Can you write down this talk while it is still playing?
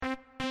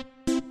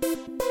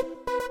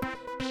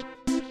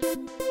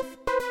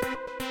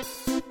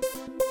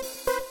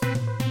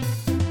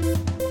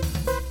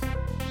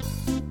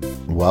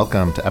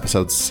welcome to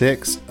episode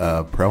 6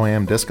 of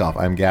Pro-Am Disc Golf.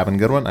 I'm Gavin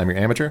Goodwin. I'm your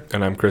amateur.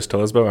 And I'm Chris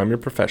Telesbo. I'm your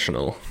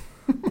professional.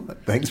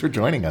 Thanks for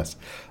joining us.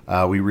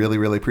 We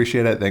really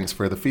appreciate it. Thanks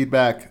for the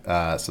feedback.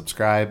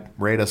 Subscribe,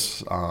 rate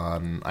us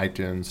on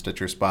iTunes,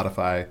 Stitcher,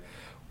 Spotify.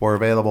 We're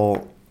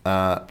available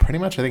pretty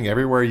much, I think,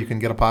 everywhere you can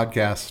get a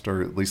podcast,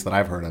 or at least that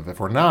I've heard of. If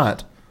we're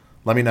not,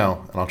 let me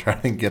know, and I'll try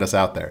to get us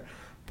out there.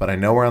 But I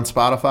know we're on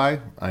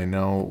Spotify. I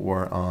know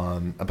we're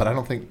on, but I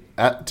don't think,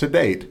 to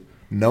date,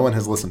 no one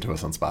has listened to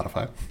us on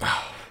Spotify.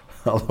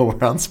 Although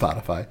we're on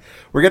Spotify.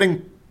 We're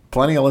getting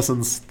plenty of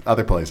listens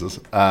other places.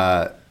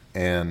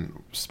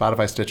 And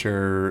Spotify,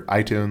 Stitcher,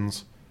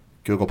 iTunes,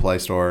 Google Play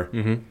Store,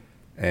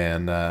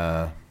 and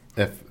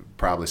if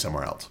probably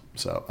somewhere else.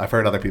 So I've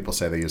heard other people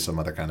say they use some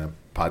other kind of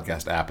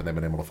podcast app and they've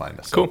been able to find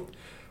us. Cool. So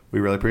we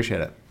really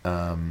appreciate it.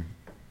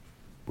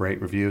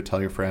 Rate, review,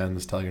 tell your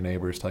friends, tell your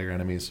neighbors, tell your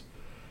enemies,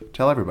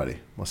 tell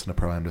everybody. Listen to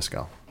Pro-Am Disc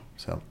Golf.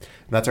 So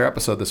and that's our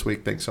episode this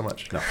week. Thanks so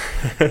much. No.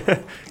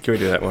 Can we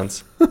do that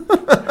once?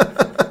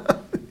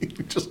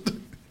 Just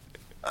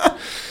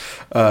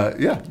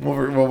yeah,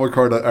 we'll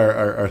record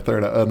our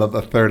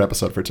third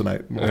episode for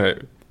tonight. All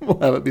right. We'll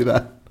have it be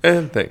that.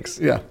 And thanks.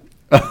 Yeah.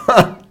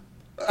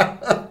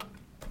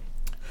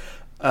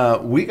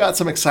 We got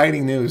some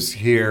exciting news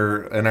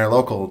here in our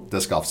local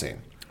disc golf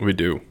scene. We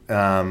do.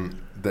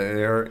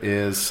 There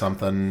is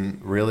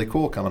something really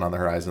cool coming on the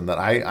horizon that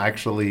I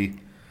actually,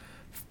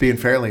 being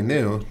fairly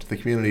new to the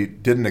community,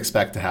 didn't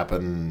expect to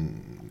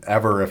happen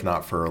ever, if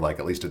not for like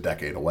at least a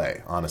decade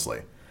away,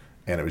 honestly.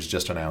 And it was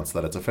just announced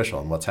that it's official.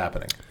 And what's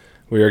happening?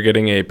 We are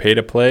getting a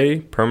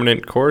pay-to-play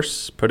permanent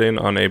course put in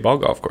on a ball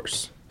golf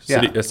course.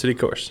 A city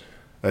course.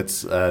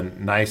 It's a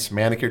nice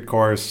manicured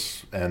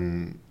course,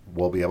 and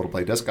we'll be able to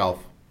play disc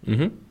golf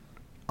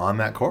on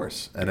that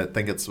course. And I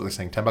think they're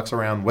saying $10 a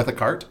round with a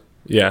cart.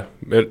 Yeah,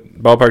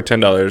 ballpark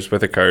 $10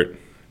 with a cart.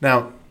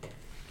 Now,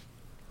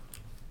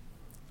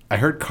 I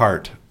heard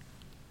cart,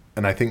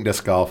 and I think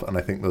disc golf, and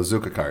I think those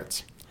Zuka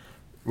carts.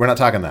 We're not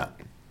talking that.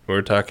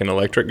 We're talking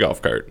electric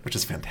golf cart. Which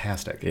is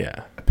fantastic.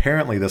 Yeah.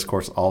 Apparently, this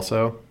course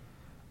also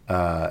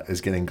is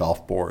getting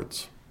golf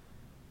boards.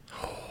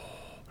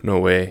 No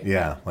way.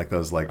 Yeah, like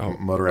those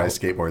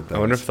motorized skateboard things. I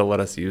wonder if they'll let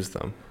us use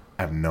them.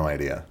 I have no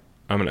idea.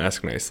 I'm going to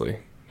ask nicely,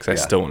 because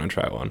I still want to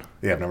try one.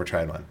 Yeah, I've never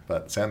tried one,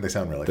 but they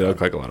sound really They fun.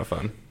 look like a lot of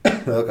fun. They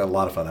look like a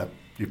lot of fun.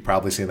 You've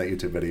probably seen that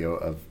YouTube video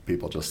of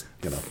people just,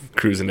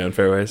 cruising down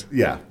fairways.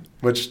 Yeah,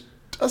 which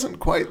doesn't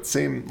quite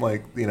seem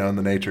like, in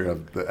the nature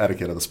of the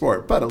etiquette of the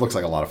sport, but it looks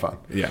like a lot of fun.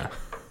 Yeah.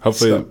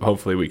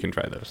 Hopefully we can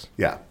try those.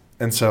 Yeah.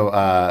 And so,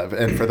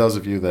 and for those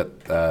of you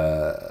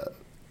that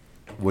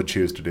would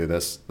choose to do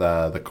this,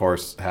 the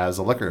course has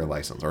a liquor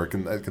license, or it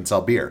can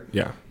sell beer.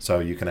 Yeah. So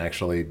you can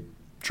actually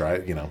try,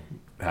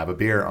 have a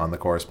beer on the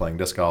course playing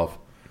disc golf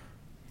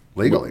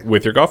legally.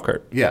 With your golf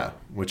cart. Yeah,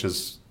 which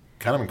is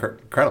kind of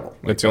incredible.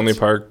 It's the only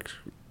park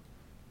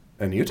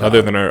in Utah,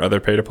 other than our other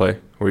pay-to-play,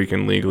 where you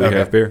can legally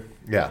have beer.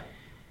 Yeah.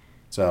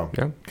 So,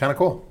 yeah, kind of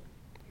cool.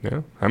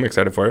 Yeah, I'm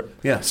excited for it.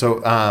 Yeah. So,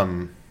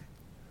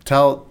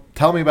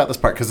 tell me about this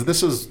part, because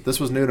this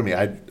was new to me.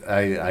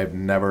 I've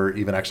never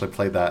even actually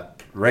played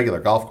that regular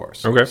golf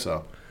course. Okay.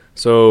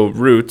 So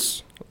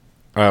Roots,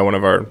 one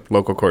of our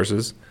local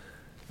courses,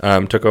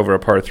 took over a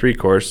par 3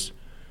 course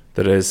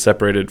that is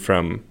separated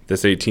from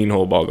this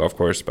 18-hole ball golf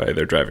course by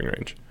their driving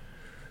range.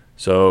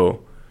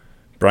 So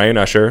Brian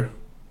Usher,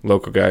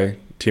 local guy,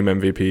 team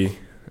MVP,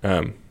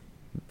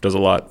 does a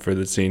lot for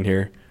the scene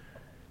here.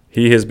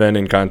 He has been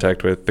in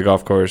contact with the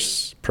golf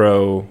course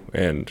pro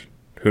and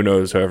who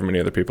knows however many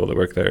other people that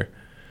work there.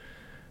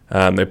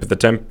 They put the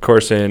temp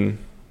course in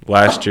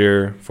last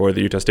year for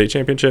the Utah State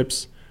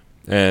Championships,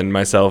 and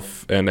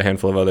myself and a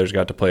handful of others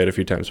got to play it a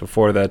few times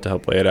before that to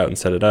help lay it out and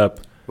set it up.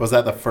 Was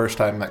that the first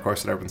time that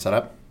course had ever been set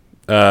up?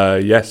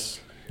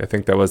 Yes. I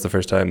think that was the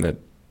first time that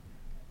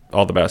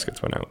all the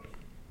baskets went out.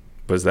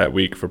 Was that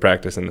week for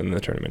practice and then the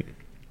tournament.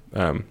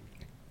 And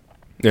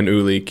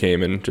Uli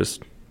came and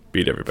just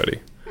beat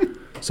everybody.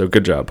 So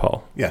good job,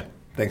 Paul. Yeah.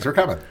 Thanks for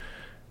coming.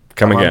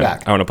 Come again.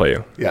 Back. I want to play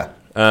you. Yeah.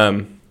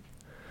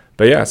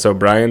 But yeah, so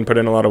Brian put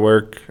in a lot of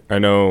work. I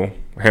know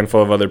a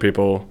handful of other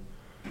people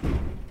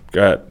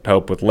got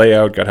help with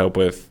layout, got help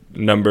with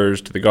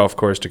numbers to the golf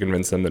course to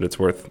convince them that it's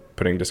worth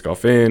putting disc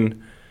golf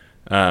in.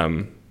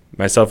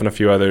 Myself and a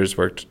few others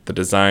worked the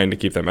design to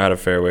keep them out of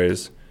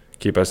fairways,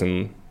 keep us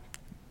in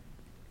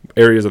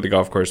areas of the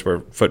golf course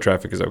where foot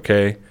traffic is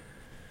okay.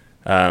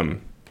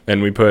 And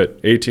we put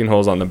 18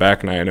 holes on the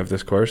back 9 of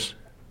this course.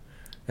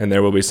 And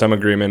there will be some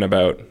agreement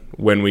about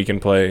when we can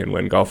play and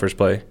when golfers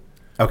play.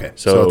 Okay,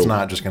 so it's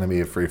not just going to be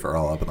a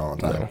free-for-all up and all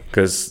the time. No,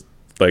 because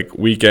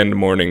weekend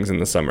mornings in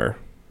the summer,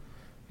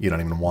 you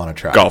don't even want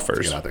to try golfers.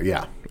 To get out there.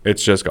 Yeah.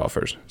 It's just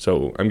golfers.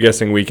 So I'm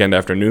guessing weekend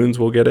afternoons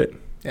we'll get it.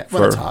 Yeah,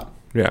 well, it's hot.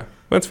 Yeah,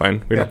 that's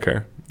fine. We don't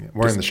care. Yeah,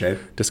 we're in the shade.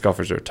 Disc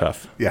golfers are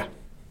tough. Yeah.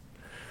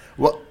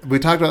 Well, we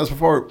talked about this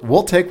before.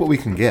 We'll take what we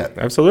can get.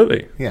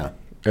 Absolutely. Yeah.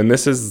 And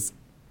this is,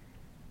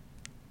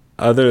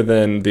 other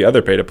than the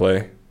other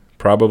pay-to-play,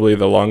 probably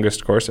the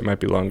longest course. It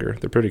might be longer.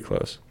 They're pretty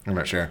close. I'm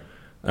not sure.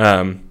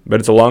 But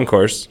it's a long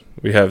course.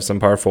 We have some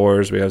par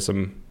fours. We have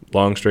some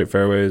long straight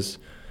fairways.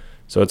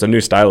 So it's a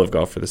new style of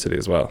golf for the city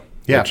as well.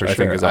 Yeah, which for I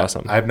sure. think is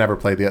awesome. I've never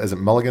played is it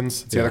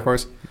Mulligan's? It's the Yeah. other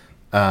course.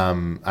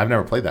 I've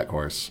never played that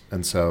course,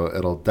 and so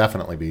it'll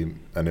definitely be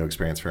a new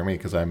experience for me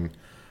because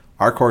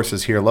our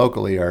courses here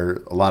locally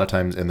are a lot of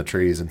times in the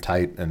trees and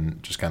tight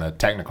and just kind of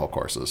technical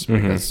courses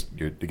because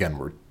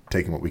we're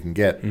taking what we can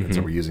get, and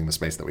so we're using the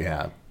space that we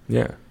have.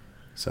 Yeah.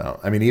 So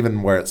I mean,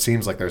 even where it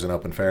seems like there's an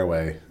open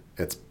fairway,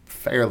 it's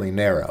fairly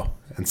narrow,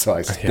 and so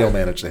I still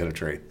manage to hit a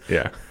tree.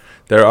 Yeah.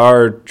 There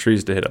are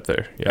trees to hit up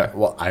there. Yeah.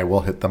 Well, I will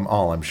hit them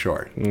all, I'm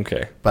sure.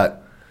 Okay.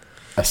 But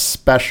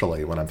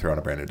especially when I'm throwing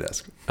a brand new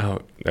disc. Oh,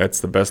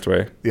 that's the best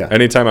way. Yeah.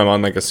 Anytime I'm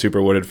on like a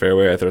super wooded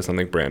fairway, I throw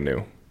something brand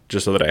new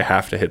just so that I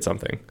have to hit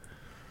something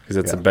because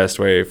it's the best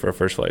way for a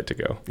first flight to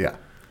go. Yeah.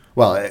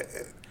 Well,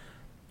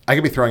 I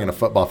could be throwing in a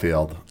football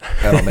field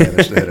and I'll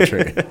manage to hit a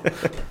tree.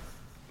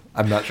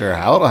 I'm not sure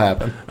how it'll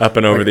happen. Up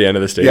and over the end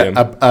of the stadium.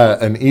 Yeah,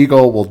 an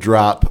eagle will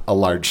drop a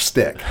large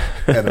stick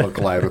and it'll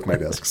collide with my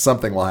disc.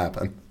 Something will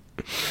happen.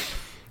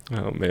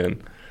 Oh,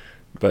 man.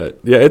 But,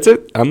 yeah,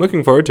 I'm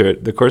looking forward to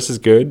it. The course is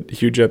good.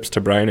 Huge ups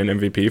to Brian and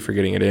MVP for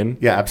getting it in.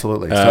 Yeah,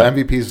 absolutely. So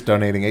MVP's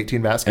donating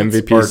 18 baskets.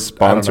 MVP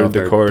sponsored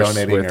the course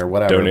donating with or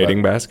whatever,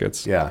 donating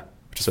baskets. Yeah,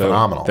 which is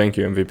phenomenal. Thank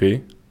you,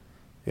 MVP.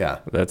 Yeah.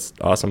 That's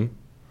awesome.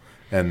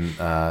 And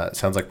it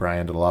sounds like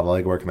Brian did a lot of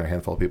legwork, and there are a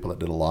handful of people that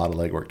did a lot of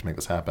legwork to make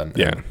this happen.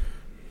 Yeah. And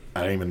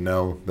I didn't even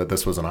know that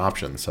this was an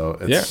option, so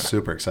it's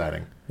super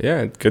exciting.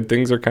 Yeah, good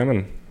things are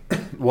coming.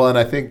 Well, and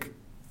I think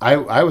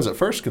I was at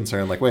first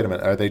concerned, like, wait a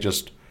minute, are they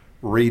just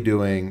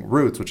redoing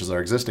Roots, which is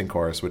our existing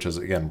course, which is,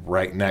 again,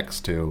 right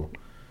next to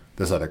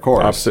this other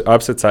course.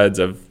 Opposite sides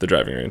of the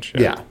driving range.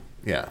 Yeah.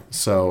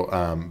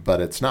 So, but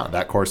it's not.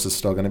 That course is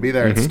still going to be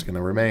there. It's going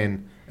to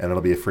remain, and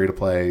it'll be a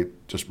free-to-play,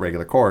 just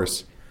regular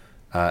course.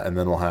 And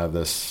then we'll have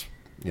this,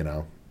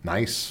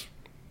 nice,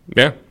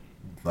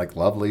 like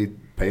lovely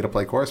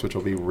pay-to-play course, which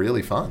will be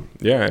really fun.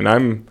 Yeah, and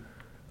I'm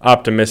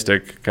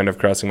optimistic, kind of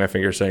crossing my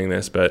fingers saying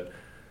this, but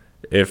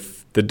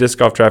if the disc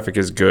golf traffic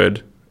is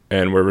good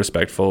and we're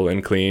respectful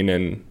and clean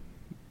and,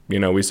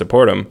 we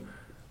support them,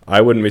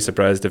 I wouldn't be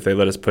surprised if they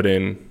let us put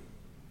in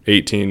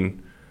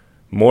 18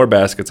 more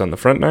baskets on the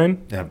front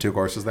nine. You have 2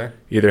 courses there?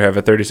 Either have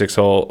a 36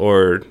 hole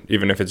or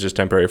even if it's just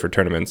temporary for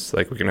tournaments,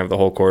 like we can have the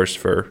whole course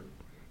for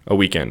a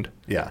weekend.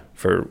 Yeah.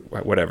 For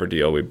whatever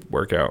deal we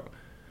work out.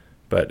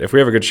 But if we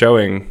have a good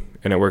showing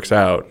and it works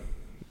out,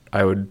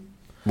 I would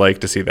like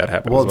to see that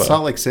happen as well.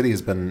 Salt Lake City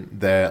has been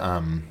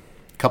a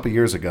couple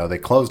years ago, they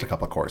closed a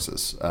couple of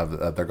courses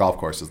of their golf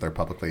courses, their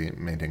publicly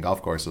maintained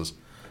golf courses,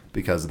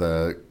 because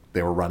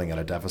they were running at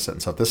a deficit.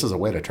 And so if this is a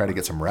way to try to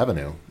get some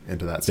revenue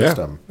into that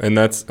system, and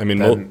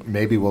then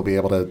maybe we'll be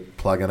able to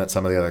plug in at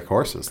some of the other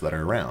courses that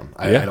are around.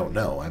 I don't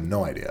know. I have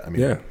no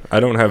idea. I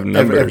don't have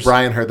numbers. If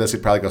Brian heard this,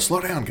 he'd probably go,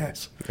 slow down,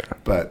 guys. Yeah.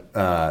 But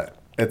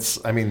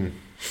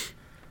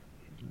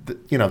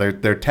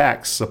they're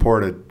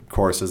tax-supported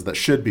courses that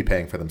should be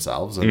paying for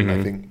themselves, and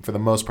I think for the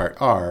most part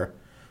are.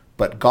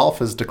 But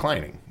golf is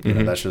declining.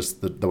 That's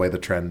just the way the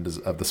trend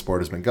of the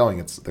sport has been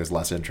going. There's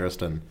less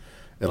interest, and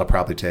it'll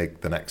probably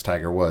take the next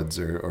Tiger Woods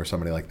or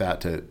somebody like that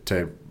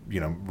to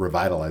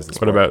revitalize the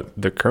sport. What about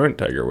the current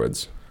Tiger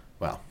Woods?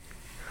 Well,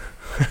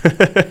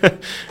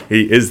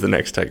 he is the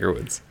next Tiger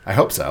Woods. I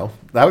hope so.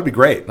 That would be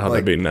great. Oh,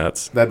 that'd be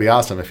nuts. That'd be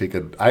awesome if he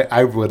could.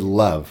 I would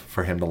love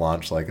for him to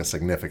launch like a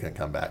significant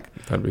comeback.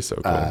 That'd be so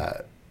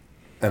cool.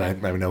 And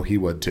I know he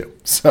would too.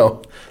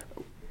 So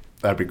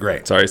that'd be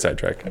great. Sorry,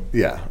 sidetrack.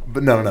 Yeah,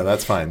 but no,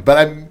 that's fine.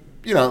 But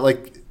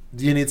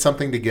you need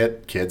something to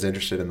get kids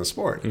interested in the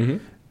sport.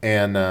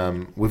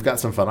 And we've got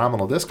some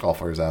phenomenal disc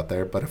golfers out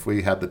there. But if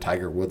we had the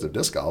Tiger Woods of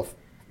disc golf,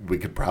 we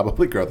could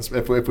probably grow this.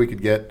 If we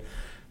could get,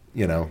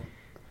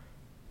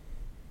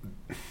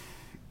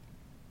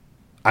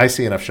 I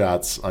see enough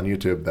shots on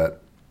YouTube that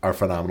are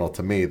phenomenal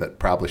to me that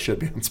probably should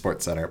be on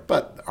SportsCenter,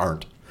 but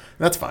aren't.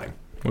 That's fine.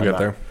 We'll get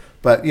there.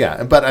 But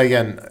yeah, but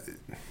again,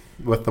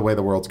 with the way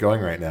the world's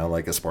going right now,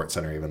 like a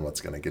SportsCenter, even what's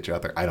going to get you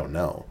out there, I don't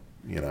know.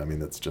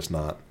 It's just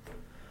not.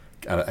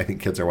 I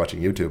think kids are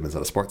watching YouTube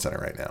instead of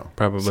SportsCenter right now.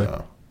 Probably.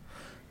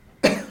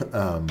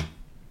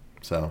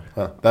 So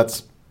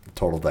that's a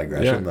total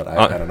digression that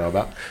I don't know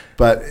about.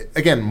 But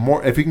again,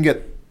 more if you can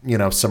get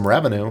some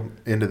revenue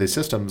into these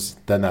systems,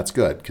 then that's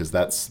good, because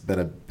that's been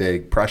a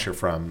big pressure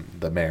from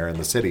the mayor and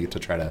the city to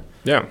try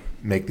to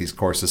make these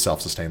courses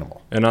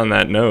self-sustainable. And on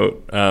that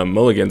note,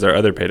 Mulligan's our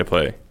other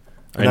pay-to-play.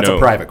 And that's a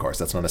private course.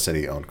 That's not a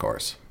city-owned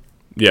course.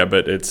 Yeah,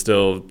 but it's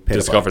still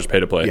disc golfers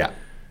pay-to-play. Yeah.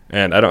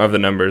 And I don't have the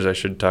numbers. I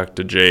should talk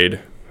to Jade,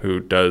 who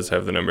does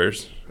have the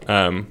numbers.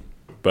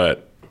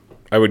 But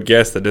I would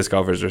guess the disc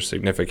golfers are a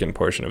significant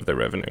portion of their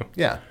revenue.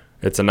 Yeah.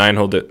 It's a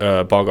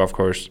 9-hole ball golf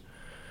course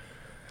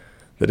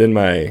that in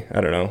my,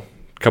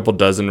 couple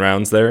dozen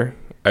rounds there,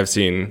 I've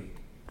seen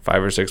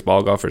 5 or 6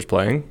 ball golfers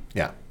playing.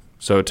 Yeah.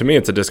 So to me,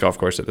 it's a disc golf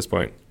course at this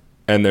point.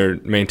 And they're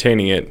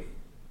maintaining it,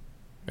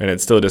 and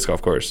it's still a disc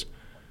golf course.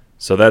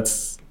 So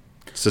that's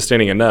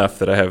sustaining enough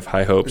that I have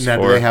high hopes for.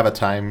 Now, do they have a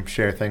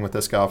timeshare thing with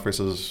disc golf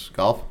versus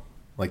golf?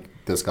 Like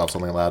disc golf's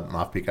only allowed in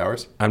off-peak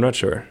hours? I'm not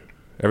sure.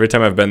 Every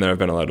time I've been there, I've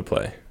been allowed to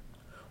play.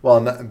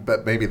 Well,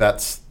 but maybe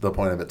that's the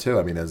point of it too.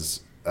 I mean,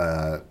 is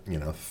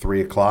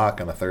 3 o'clock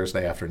on a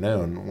Thursday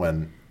afternoon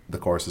when the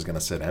course is going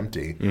to sit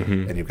empty,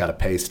 and you've got to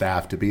pay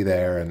staff to be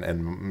there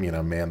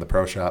and man the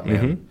pro shop,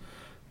 man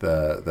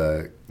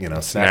the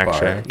snack bar,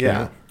 shack,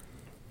 yeah.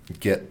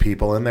 Get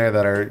people in there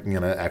that are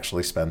gonna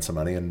actually spend some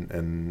money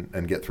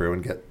and get through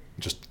and get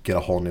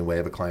a whole new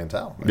wave of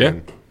clientele.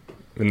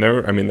 And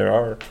there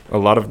are a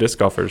lot of disc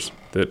golfers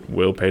that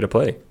will pay to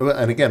play.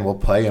 And again, we'll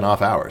play in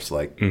off hours.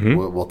 Like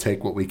we'll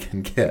take what we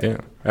can get. Yeah,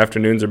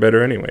 afternoons are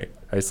better anyway.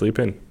 I sleep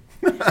in.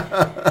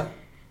 Well,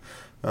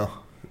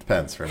 it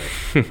depends for me.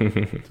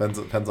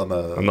 depends on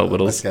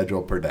the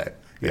schedule per day.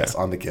 Yes,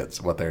 on the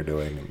kids, what they're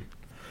doing,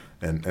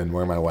 and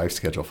where my wife's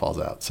schedule falls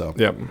out. So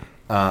yep.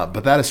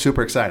 But that is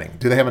super exciting.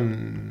 Do they have a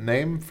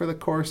name for the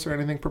course or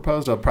anything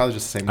proposed? Oh, probably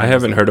just the same name. I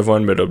haven't heard of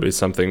one, but it'll be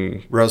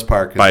something. Rose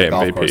Park is by the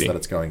golf MVP. Course that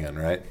it's going in,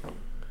 right?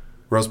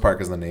 Rose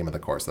Park is the name of the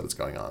course that it's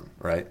going on,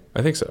 right?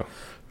 I think so.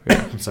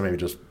 Yeah. So maybe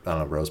just, I don't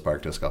know, Rose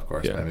Park Disc Golf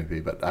Course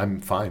MVP. But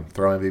I'm fine.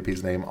 Throw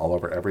MVP's name all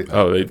over everything.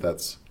 Oh,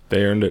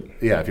 they earned it.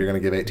 Yeah, if you're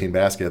going to give 18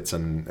 baskets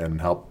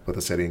and help with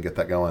the city and get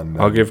that going.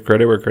 I'll give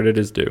credit where credit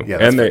is due.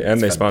 Yeah,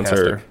 they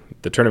sponsor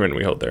the tournament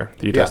we hold there,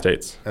 the Utah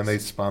States. And they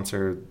used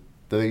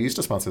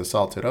to sponsor the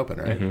Solitude Open,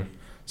 right?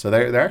 So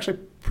they're actually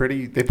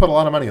pretty, they put a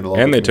lot of money into the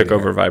local And they took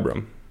community over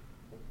Vibram.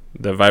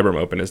 The Vibram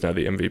Open is now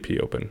the MVP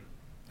Open.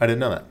 I didn't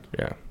know that.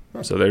 Yeah.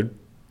 Huh. So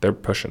they're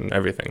pushing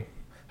everything.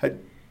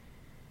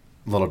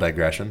 Little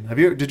digression.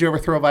 Did you ever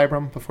throw a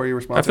Vibram before you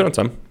were sponsored? I've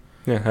thrown some.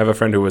 Yeah, I have a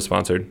friend who was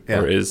sponsored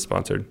or is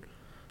sponsored.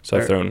 So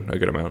I've thrown a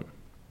good amount.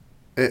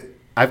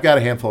 I've got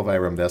a handful of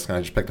Vibram discs, and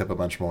I just picked up a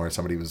bunch more.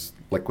 Somebody was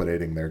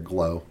liquidating their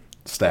Glow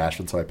stash,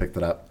 and so I picked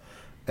it up.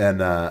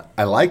 And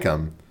I like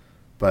them,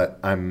 but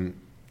I don't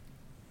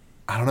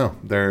know.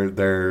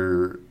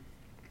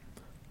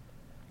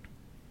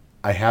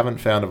 I haven't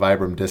found a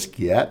Vibram disc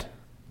yet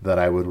that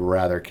I would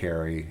rather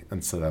carry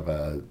instead of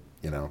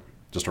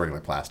just a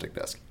regular plastic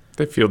disc.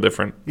 They feel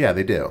different. Yeah,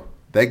 they do.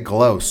 They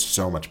glow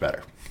so much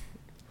better.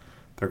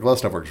 Their glow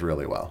stuff works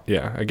really well.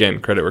 Yeah. Again,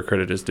 credit where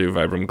credit is due.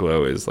 Vibram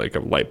Glow is like a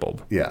light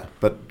bulb. Yeah,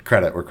 but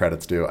credit where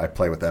credit's due. I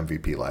play with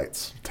MVP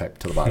lights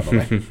typed to the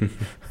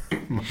bottom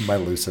of my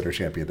Lucid or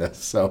Champion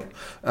disc. So,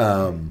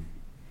 but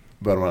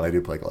when I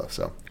do play glow,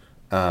 so.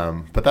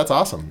 But that's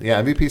awesome.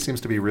 Yeah, MVP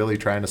seems to be really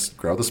trying to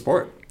grow the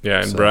sport.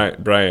 Yeah,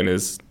 and Brian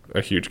is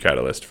a huge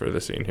catalyst for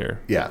the scene here.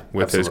 Yeah,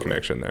 with absolutely. his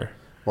connection there.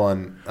 Well,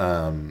 and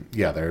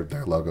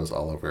their logo's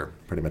all over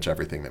pretty much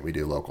everything that we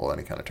do local,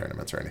 any kind of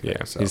tournaments or anything.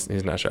 Yeah, so.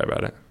 he's not shy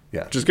about it.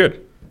 Yeah, which is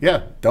good.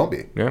 Yeah, don't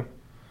be. Yeah,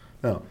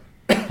 no,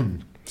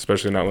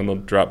 especially not when they'll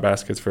drop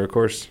baskets for a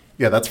course.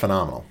 Yeah, that's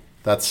phenomenal.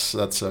 That's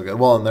so good.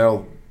 Well, and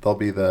they'll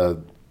be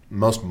the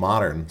most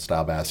modern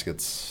style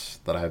baskets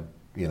that I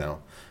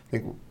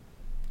think.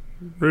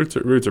 Roots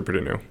are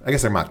pretty new. I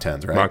guess they're Mach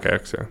 10s, right? Mach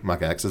X, yeah.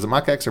 Mach X. Is it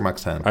Mach X or Mach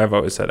 10? I've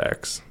always said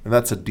X. And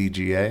that's a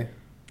DGA?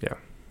 Yeah.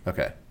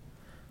 Okay.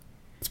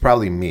 It's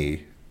probably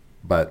me,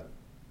 but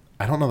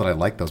I don't know that I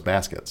like those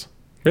baskets.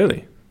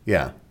 Really?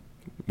 Yeah.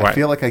 Why? I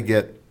feel like I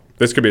get...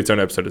 This could be its own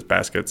episode as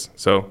baskets,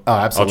 so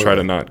absolutely. I'll try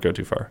to not go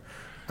too far.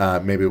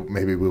 Maybe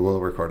we will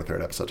record a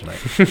third episode tonight.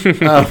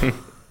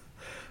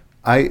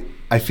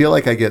 I feel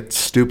like I get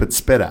stupid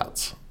spit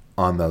outs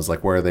on those,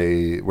 like where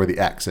the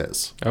X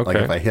is. Okay.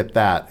 Like if I hit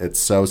that, it's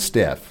so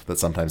stiff that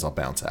sometimes I'll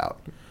bounce out,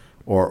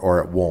 or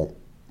it won't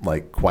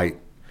quite.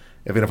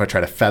 Even if I try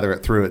to feather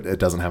it through, it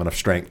doesn't have enough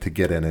strength to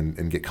get in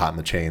and get caught in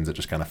the chains. It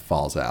just kind of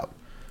falls out.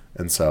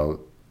 And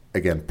so,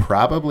 again,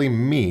 probably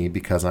me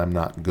because I'm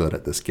not good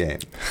at this game.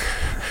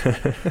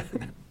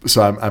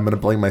 So I'm going to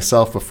blame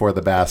myself before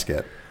the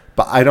basket.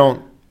 But I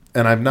don't,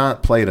 and I've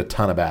not played a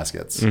ton of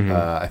baskets. Mm-hmm.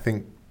 I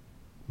think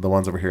the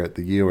ones over here at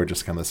the U are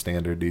just kind of the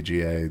standard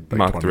DGA.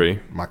 Mach 3.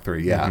 Mach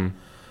 3, yeah.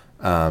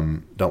 Mm-hmm.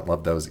 Don't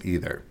love those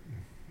either.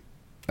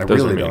 I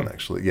those really don't,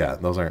 actually. Yeah,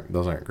 those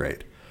aren't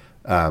great.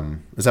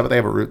 Is that what they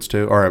have at Roots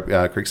too, or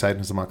Creekside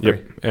is the Mach 3?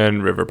 Yep,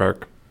 and River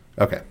Park.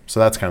 Okay, so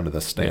that's kind of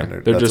the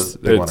standard. Yeah, that's a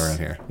big one around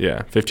here.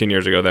 Yeah, 15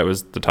 years ago that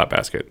was the top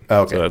basket.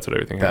 Oh, okay, so that's what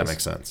everything has. That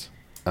makes sense.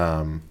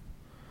 But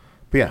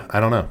yeah, I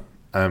don't know.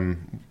 I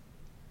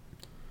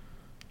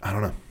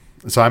don't know.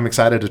 So I'm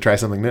excited to try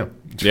something new.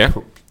 Yeah,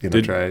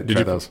 try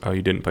those. Oh,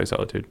 you didn't play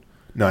Solitude?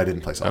 No, I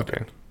didn't play Solitude.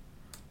 Okay.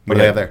 What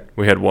do they have there?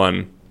 We had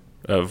one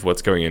of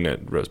what's going in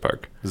at Rose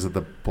Park. Is it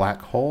the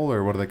black hole,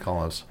 or what do they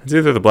call those? It's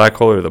either the black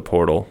hole or the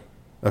portal.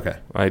 Okay.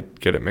 I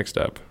get it mixed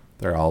up.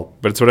 They're all,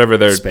 but it's whatever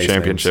their space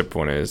championship names.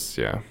 One is.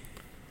 Yeah.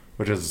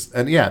 Which is,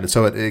 and yeah,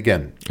 so it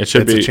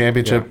should be a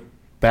championship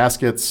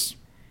baskets,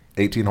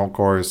 18-hole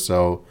course,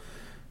 so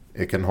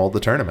it can hold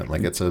the tournament.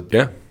 Like it's a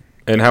yeah.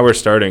 And how we're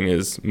starting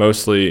is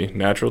mostly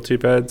natural tee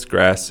pads,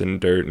 grass and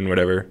dirt and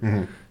whatever,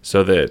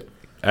 so that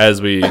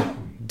as we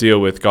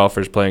deal with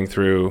golfers playing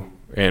through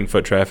and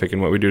foot traffic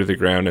and what we do to the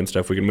ground and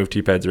stuff, we can move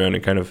tee pads around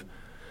and kind of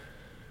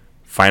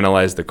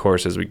finalize the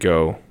course as we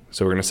go.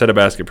 So we're going to set a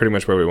basket pretty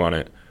much where we want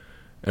it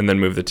and then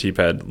move the tee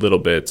pad little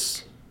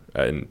bits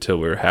until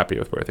we're happy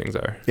with where things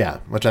are. Yeah,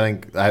 which I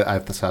think I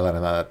have to say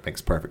that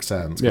makes perfect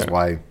sense. Because Yeah.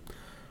 why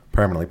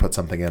permanently put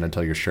something in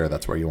until you're sure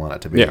that's where you want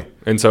it to be? Yeah,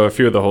 and so a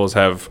few of the holes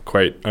have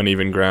quite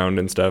uneven ground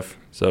and stuff.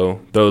 So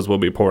those will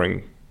be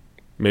pouring,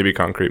 maybe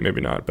concrete,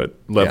 maybe not, but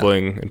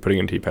leveling and putting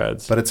in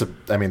T-pads. But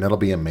it'll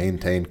be a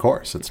maintained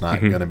course. It's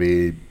not going to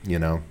be,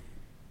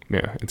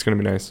 Yeah, it's going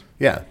to be nice.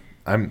 Yeah,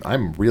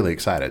 I'm really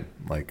excited.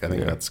 Like, I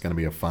think Yeah. that's going to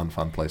be a fun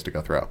place to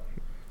go throw.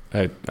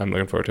 I'm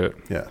looking forward to it.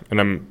 Yeah. And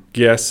I'm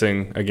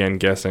guessing,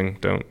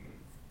 don't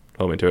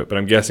hold me to it, but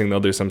I'm guessing they'll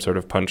do some sort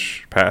of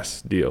punch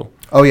pass deal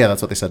Oh, yeah,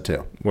 that's what they said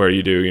too. where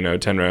you do,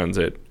 10 rounds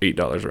at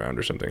 $8 a round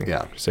or something.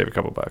 Yeah. Save a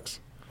couple bucks.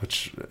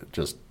 Which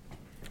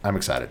I'm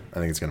excited. I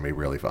think it's going to be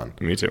really fun.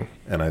 Me too.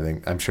 And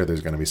I'm sure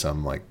there's going to be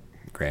some like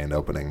grand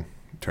opening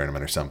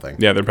tournament or something.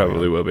 Yeah, there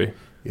probably will be.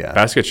 Yeah.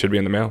 Baskets should be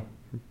in the mail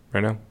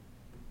right now.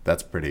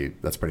 That's pretty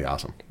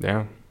awesome.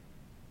 Yeah.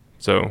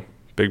 So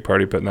big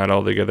party putting that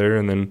all together,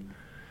 and then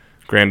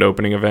grand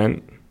opening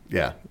event,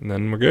 Yeah. and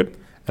then we're good.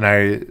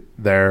 And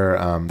they're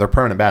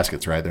permanent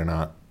baskets, right? They're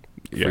not.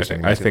 Yeah,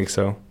 freestanding I think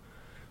so.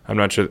 I'm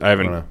not sure. I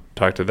haven't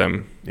talked to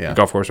them, Yeah.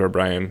 Golf Course or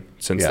Brian,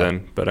 since Yeah.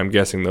 then, but I'm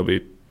guessing they'll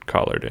be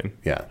collared in.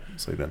 Yeah,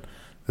 sleep in.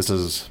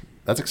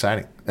 That's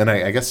exciting. And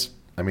I guess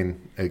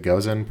it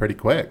goes in pretty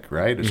quick,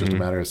 right? It's just a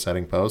matter of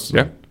setting posts.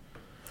 Yeah.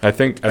 I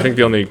think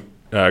the only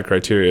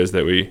criteria is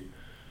that we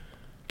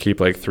keep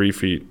like 3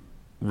 feet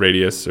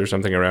radius or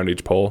something around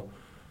each pole,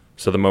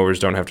 so the mowers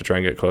don't have to try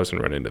and get close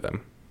and run into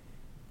them.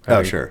 I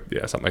think, Sure.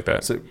 Yeah, something like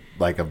that. So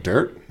like of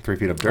dirt, 3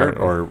 feet of dirt,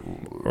 or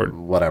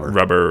whatever.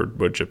 Rubber,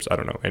 wood chips, I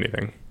don't know,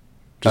 anything.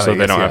 Just I so they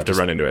guess, don't yeah, have to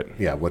run into it.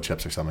 Yeah, wood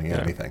chips or something. Yeah,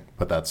 Yeah. anything.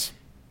 But that's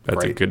That's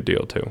great. a good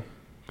deal too,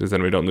 because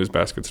then we don't lose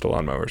baskets to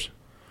lawnmowers,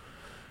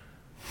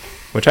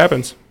 which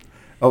happens.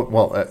 Oh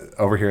well,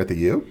 over here at the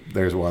U,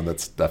 there's one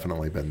that's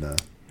definitely been.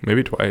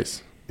 Maybe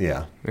twice.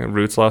 Yeah.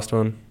 Roots lost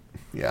one.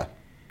 Yeah.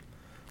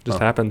 Just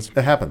Oh. happens.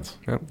 It happens.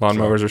 Yeah,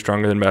 lawnmowers are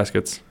stronger than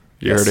baskets.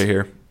 You heard it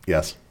here.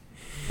 Yes.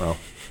 Well,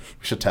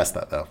 we should test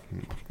that though.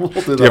 We'll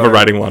do that. Do you have a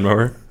riding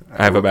lawnmower?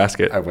 I have a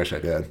basket. I wish I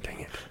did.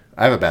 Dang it.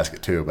 I have a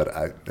basket too, but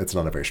it's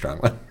not a very strong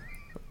one.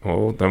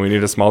 Well, then we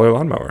need a smaller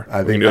lawnmower.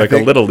 I We think- can do I like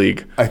think- a little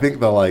league. I think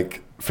the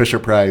Fisher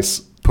Price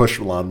push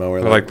lawnmower.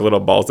 Or like the little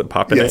balls that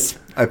pop in yes, it.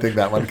 I think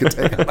that one could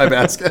take out my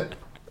basket.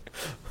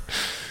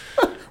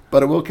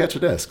 But it will catch a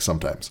disc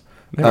sometimes.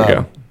 There we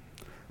go.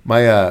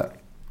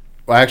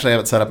 I actually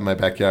have it set up in my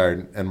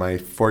backyard, and my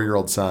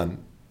 4-year-old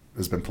son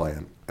has been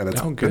playing, and it's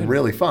Oh, been good.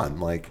 really fun.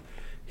 Like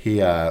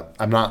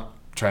I'm not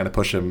trying to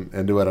push him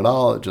into it at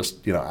all. It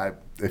just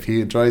if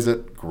he enjoys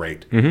it,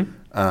 great.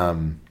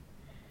 Mm-hmm.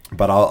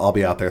 But I'll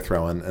be out there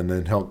throwing, and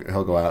then he'll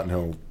go out and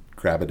he'll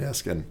grab a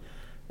disc. And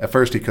at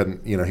first he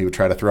couldn't, he would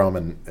try to throw them,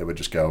 and it would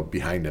just go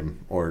behind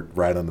him or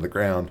right onto the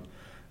ground.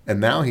 And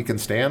now he can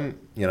stand,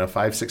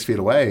 5-6 feet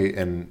away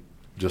and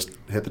just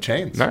hit the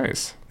chains.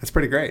 Nice. It's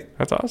pretty great.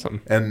 That's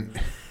awesome. And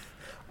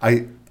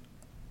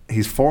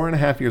he's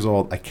 4.5 years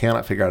old. I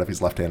cannot figure out if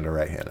he's left-handed or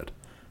right-handed.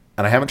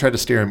 And I haven't tried to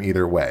steer him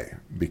either way,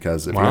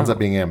 because if he ends up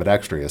being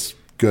ambidextrous,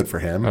 good for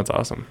him. That's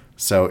awesome.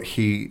 So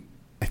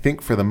I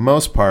think for the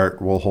most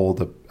part, will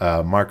hold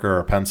a marker or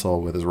a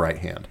pencil with his right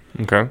hand,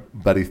 Okay.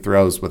 but he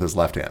throws with his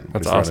left hand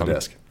when That's he's throwing awesome. a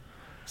disc.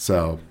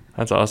 So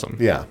That's awesome.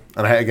 yeah,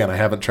 and I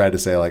haven't tried to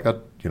say like,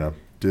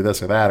 do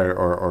this or that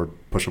or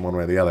push him one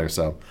way or the other.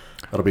 So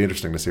that'll be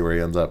interesting to see where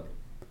he ends up.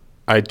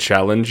 I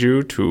challenge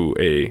you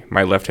to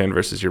my left hand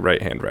versus your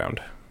right hand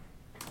round.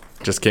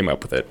 Just came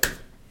up with it.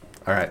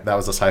 All right, that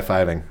was us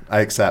high-fiving.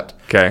 I accept.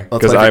 Okay.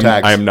 Let's Because like your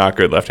tags. I'm not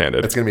good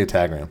left-handed. It's gonna be a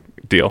tag round.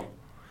 Deal.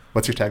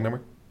 What's your tag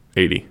number?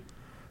 80.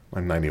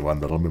 I'm 91,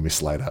 but it'll move me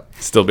slide up.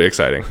 Still be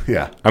exciting.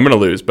 Yeah, I'm going to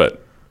lose,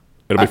 but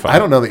it'll be fun. I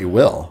don't know that you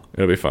will.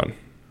 It'll be fun.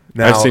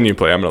 Now, I've seen you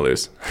play. I'm going to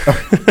lose.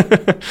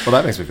 Well,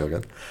 that makes me feel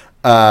good.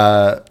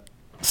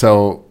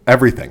 So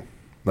everything,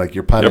 like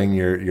your putting,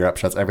 your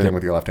upshots, everything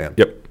with your left hand.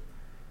 Yep.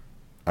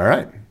 All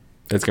right.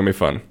 It's going to be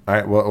fun. All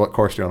right. What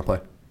course do you want to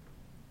play?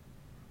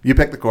 You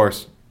pick the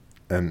course,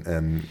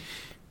 and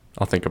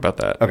I'll think about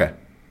that. okay.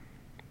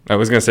 I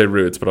was going to say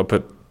roots, but I'll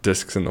put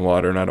discs in the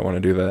water, and I don't want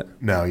to do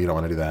that. No, you don't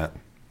want to do that.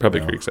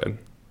 Probably No. Creekside.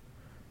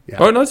 Yeah.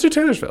 Oh, no, let's do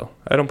Taylorsville.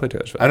 I don't play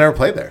Taylorsville. I never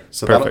played there,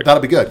 so Perfect.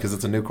 that'll be good because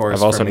it's a new course.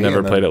 I've also for me, never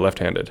and then- played it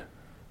left-handed.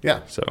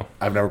 Yeah, So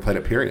I've never played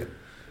it. Period.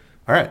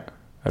 All right.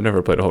 I've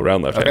never played a whole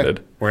round Okay.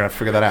 left-handed. We're gonna have to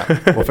figure that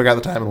out. We'll figure out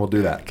the time and we'll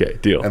do that. Okay,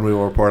 deal. And we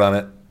will report on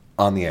it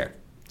on the air.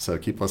 So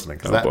keep listening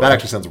because Oh, boy. that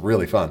actually sounds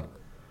really fun.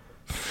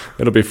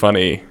 It'll be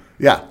funny.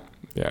 Yeah.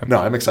 Yeah. No,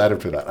 I'm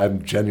excited for that.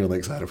 I'm genuinely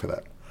excited for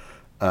that.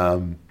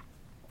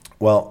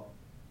 Well,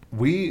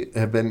 we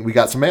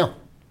got some mail.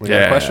 We got a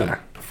Yeah. question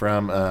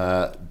from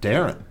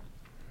Darren.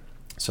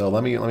 So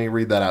let me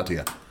read that out to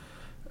you.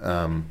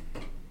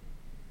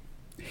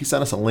 He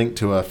sent us a link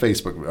to a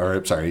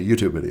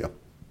YouTube video.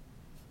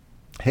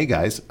 Hey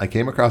guys, I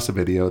came across a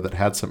video that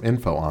had some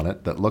info on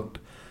it that looked.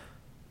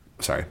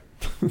 Sorry,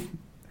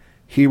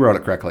 he wrote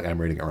it correctly. I'm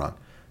reading it wrong.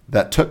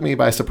 That took me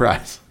by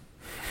surprise.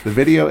 The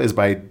video is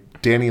by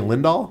Danny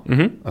Lindahl.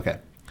 Mm-hmm. Okay.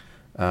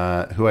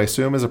 Who I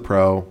assume is a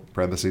pro,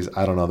 parentheses,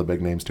 I don't know the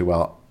big names too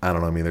well. I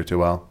don't know him either too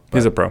well.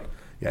 He's a pro.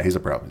 Yeah, he's a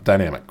pro.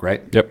 Dynamic,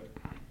 right? Yep.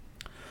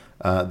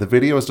 The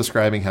video is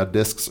describing how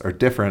discs are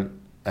different.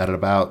 At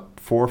about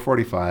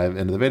 4:45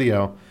 into the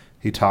video,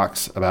 he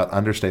talks about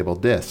understable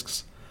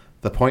discs.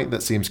 The point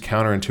that seems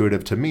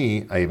counterintuitive to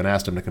me, I even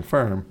asked him to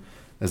confirm,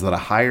 is that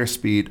a higher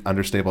speed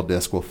understable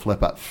disc will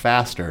flip up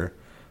faster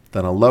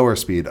than a lower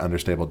speed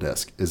understable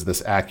disc. Is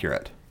this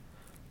accurate?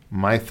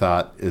 My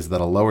thought is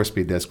that a lower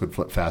speed disc would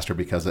flip faster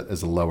because it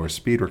is a lower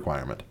speed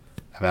requirement.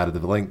 I've added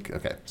the link.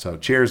 Okay, so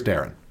cheers,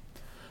 Darren.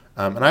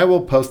 And I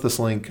will post this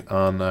link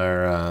on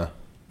our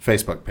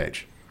Facebook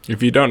page.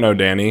 If you don't know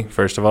Danny,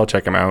 first of all,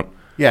 check him out.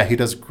 Yeah, he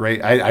does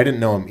great. I didn't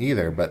know him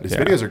either, but his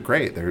videos are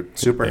great. They're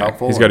super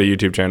helpful. He's got a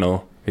YouTube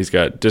channel. He's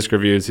got disc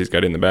reviews. He's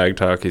got In the Bag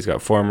Talk. He's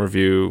got form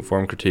review,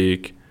 form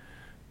critique.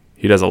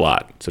 He does a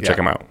lot, so check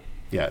him out.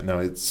 Yeah, no,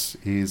 he's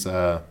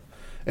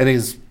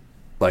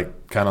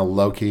like kind of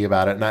low key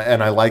about it,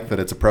 and I like that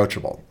it's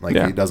approachable. Like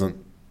he doesn't.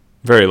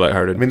 Very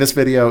lighthearted. I mean, this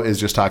video is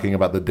just talking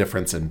about the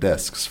difference in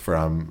discs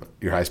from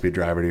your high-speed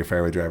driver to your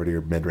fairway driver to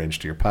your mid-range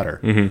to your putter,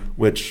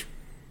 which,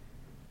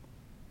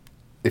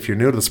 if you're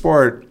new to the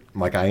sport,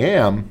 like I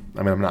am,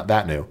 I mean, I'm not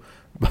that new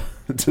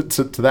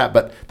to that,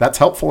 but that's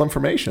helpful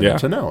information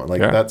to know.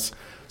 Like that's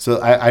so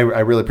I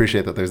really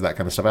appreciate that there's that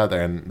kind of stuff out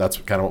there, and that's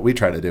kind of what we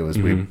try to do is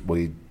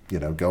we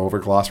go over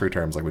glossary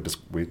terms. Like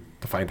we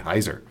defined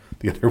hyzer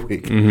the other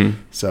week,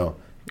 so.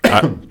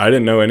 I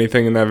didn't know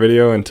anything in that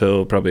video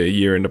until probably a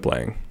year into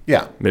playing.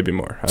 Yeah. Maybe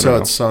more. I don't know.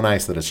 It's so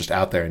nice that it's just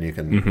out there and you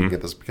can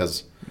get this,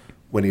 because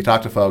when you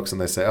talk to folks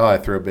and they say, oh, I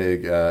threw a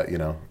big,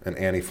 an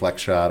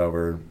anti-flex shot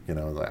over,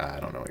 like, I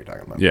don't know what you're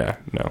talking about. Yeah,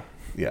 no.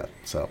 Yeah,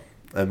 so,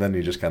 and then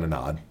you just kind of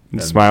nod.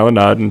 And smile and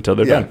nod until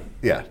they're done.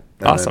 Yeah.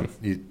 And awesome.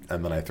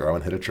 And then I throw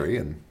and hit a tree.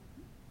 And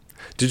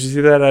did you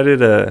see that? I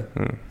did a...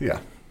 Yeah.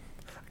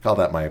 I call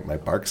that my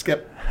bark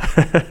skip.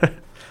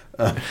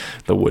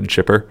 The wood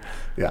chipper.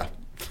 Yeah.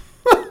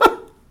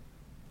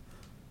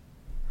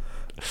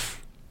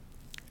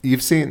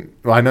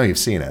 I know you've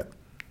seen it.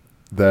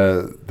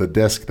 The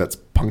disc that's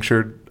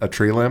punctured a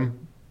tree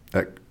limb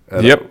at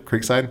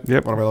Creekside,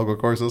 one of our local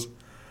courses.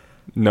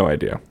 No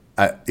idea.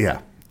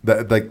 Yeah.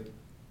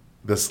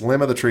 This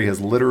limb of the tree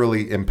has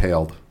literally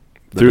impaled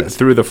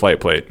through the flight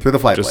plate. Through the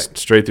flight plate. Just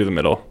straight through the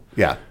middle.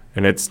 Yeah.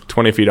 And it's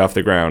 20 feet off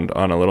the ground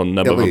on a little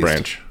nub of a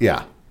branch.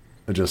 Yeah.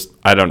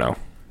 I don't know.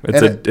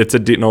 It's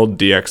an old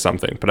DX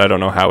something, but I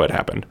don't know how it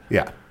happened.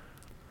 Yeah.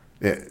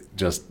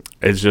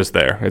 It's just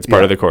there. It's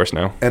part of the course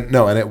now. And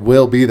it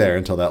will be there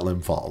until that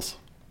limb falls.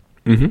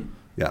 Mm-hmm.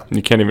 Yeah.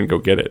 You can't even go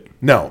get it.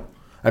 No.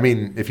 I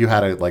mean, if you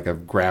had a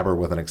grabber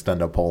with an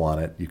extendo pole on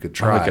it, you could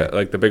try.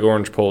 Like the big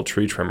orange pole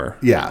tree trimmer.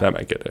 Yeah. That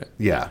might get it.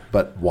 Yeah,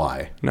 but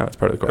why? No, it's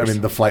part of the course. I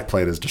mean, the flight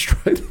plate is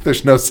destroyed.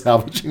 There's no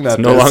salvaging that.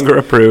 It's no longer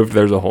approved.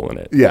 There's a hole in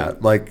it. Yeah,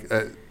 like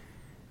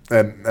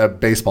a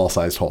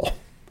baseball-sized hole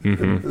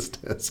in this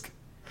disc.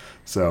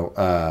 So,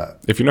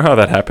 if you know how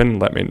that happened,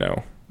 let me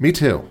know. Me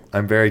too.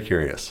 I'm very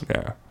curious.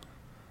 Yeah.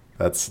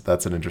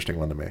 That's an interesting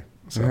one to me.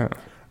 So, yeah.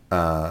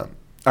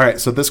 All right,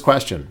 so this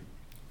question.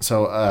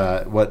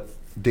 So what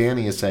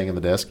Danny is saying in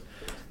the disc,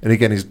 and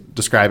again, he's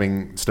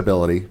describing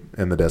stability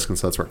in the disc, and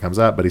so that's where it comes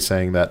up, but he's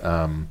saying that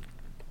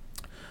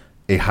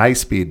a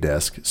high-speed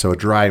disc, so a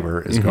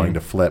driver, is going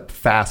to flip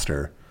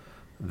faster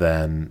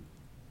than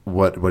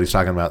what he's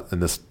talking about in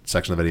this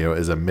section of the video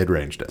is a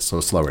mid-range disc, so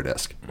a slower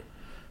disc.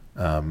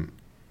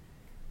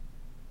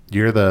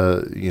 You're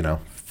the,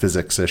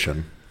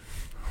 physicsician.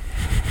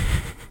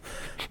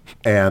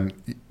 And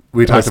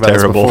we talked about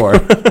this before.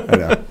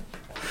 I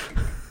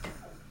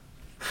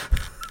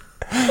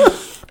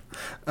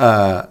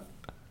know.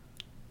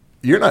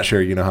 You're not sure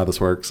you know how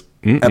this works.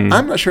 And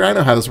I'm not sure I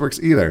know how this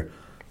works either.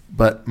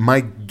 But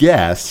my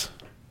guess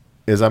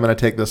is I'm going to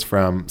take this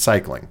from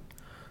cycling.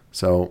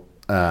 So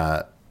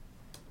we're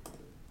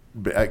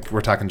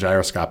talking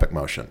gyroscopic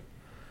motion.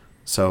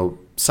 So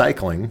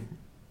cycling,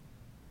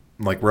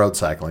 like road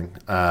cycling,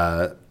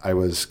 I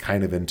was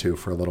kind of into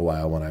for a little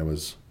while when I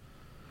was...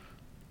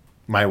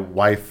 My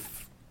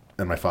wife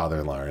and my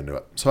father-in-law are into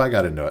it. So I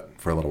got into it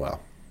for a little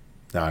while.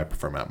 Now I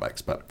prefer mountain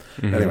bikes, but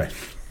anyway.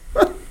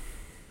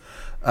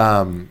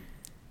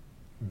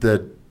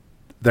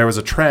 There was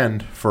a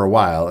trend for a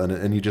while,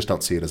 and you just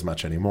don't see it as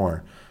much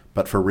anymore,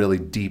 but for really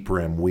deep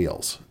rim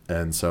wheels.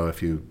 And so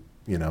if you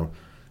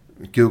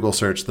Google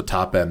search the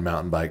top end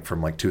mountain bike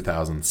from like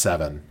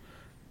 2007,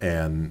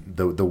 and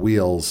the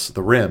wheels,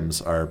 the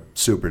rims are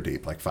super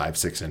deep, like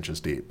 5-6 inches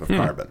deep of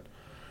carbon.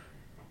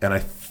 And I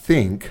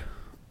think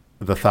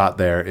the thought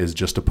there is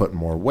just to put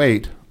more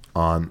weight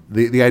on.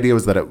 The idea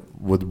was that it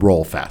would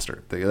roll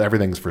faster.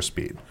 Everything's for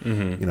speed,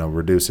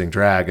 reducing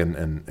drag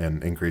and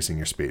increasing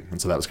your speed.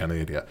 And so that was kind of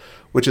the idea,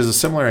 which is a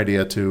similar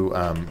idea to,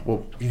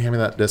 can you hand me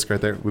that disc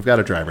right there? We've got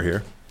a driver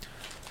here.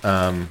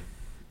 And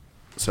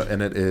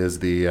it is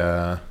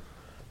the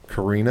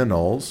Karina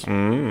Knowles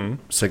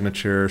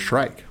signature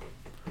Shrike.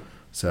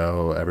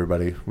 So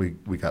everybody,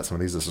 we got some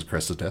of these. This is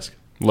Chris's disc.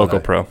 Local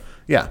pro.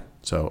 Yeah.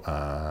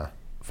 So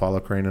follow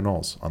Karina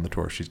Knowles on the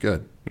tour. She's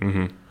good.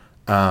 Mm-hmm.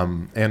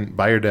 And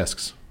buy your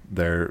discs.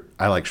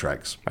 I like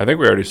Shrikes. I think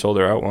we already sold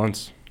her out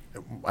once.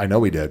 I know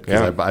we did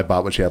because Yeah. I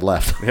bought what she had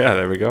left. Yeah,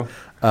 there we go.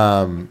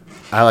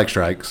 I like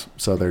strikes,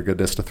 so they're good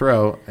discs to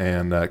throw.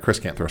 And Chris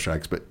can't throw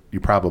strikes, but you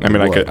probably I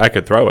mean, would. I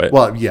could throw it.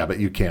 Well, yeah, but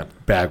you can't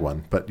bag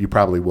one. But you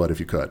probably would if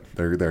you could.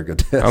 They're a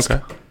good disc.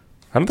 Okay.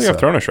 I don't think I've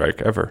thrown a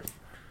strike ever.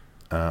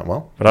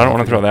 Well, But I don't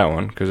want to throw that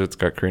one because it's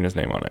got Karina's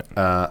name on it.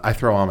 I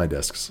throw all my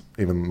discs,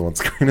 even the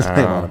ones Karina's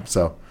name on them.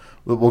 So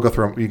we'll go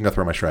through. You can go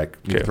throw my strike.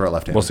 You can throw it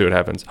left hand. We'll see what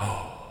happens.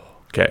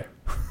 Okay.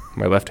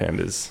 My left hand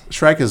is...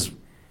 Strike is.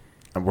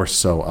 We're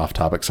so off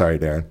topic. Sorry,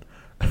 Darren.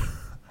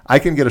 I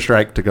can get a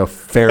strike to go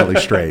fairly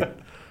straight,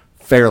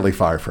 fairly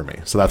far for me.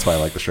 So that's why I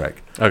like the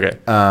strike. Okay.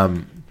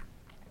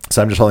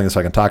 So I'm just holding this so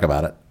I can talk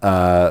about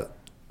it.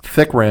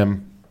 Thick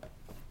rim.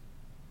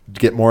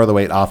 Get more of the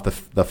weight off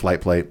the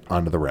flight plate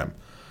onto the rim.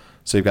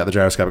 So you've got the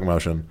gyroscopic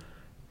motion.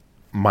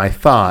 My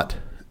thought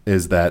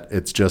is that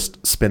it's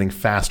just spinning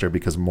faster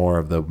because more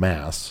of the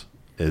mass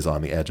is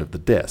on the edge of the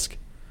disc.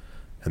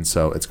 And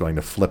so it's going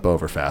to flip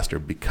over faster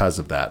because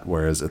of that.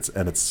 Whereas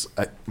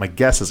my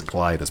guess is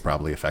glide is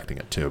probably affecting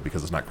it too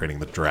because it's not creating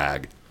the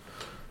drag.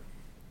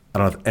 I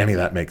don't know if any of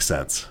that makes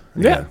sense.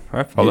 Yeah,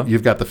 I follow.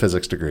 You've got the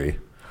physics degree.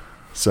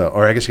 So,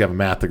 or I guess you have a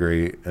math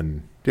degree.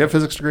 And do you have a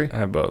physics degree? I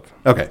have both.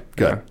 Okay,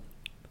 good. Yeah.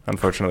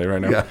 Unfortunately,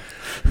 right now. Yeah.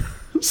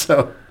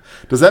 So,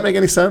 does that make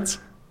any sense?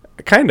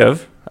 Kind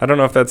of. I don't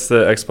know if that's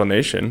the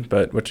explanation,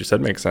 but what you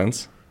said makes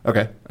sense.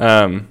 Okay.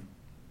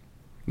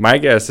 My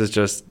guess is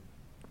just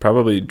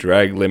probably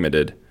drag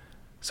limited.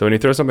 So when you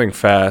throw something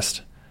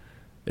fast,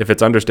 if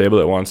it's understable,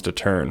 it wants to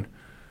turn.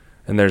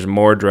 And there's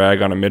more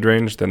drag on a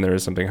mid-range than there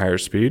is something higher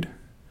speed.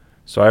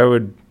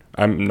 So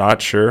I'm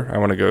not sure. I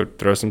want to go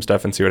throw some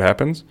stuff and see what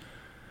happens.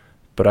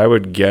 But I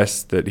would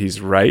guess that he's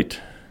right,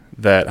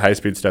 that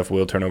high-speed stuff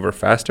will turn over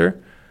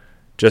faster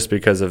just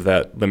because of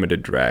that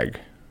limited drag.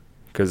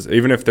 Because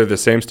even if they're the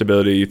same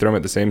stability, you throw them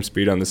at the same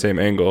speed on the same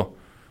angle,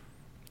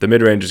 the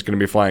mid-range is going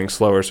to be flying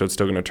slower, so it's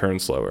still going to turn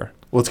slower.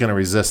 Well, it's going to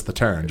resist the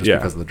turn just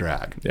because of the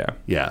drag. Yeah.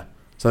 Yeah.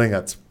 So I think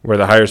that's where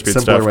the higher speed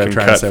stuff way can of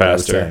trying cut to say what I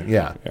was faster. saying.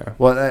 Yeah.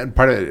 Well, and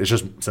part of it is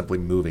just simply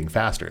moving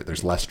faster.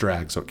 There's less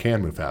drag, so it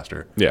can move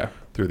faster. Yeah.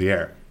 Through the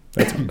air.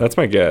 That's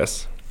my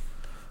guess.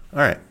 All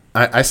right.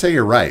 I say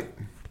you're right.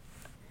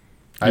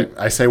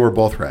 I say we're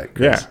both right,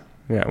 Chris.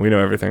 Yeah, we know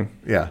everything.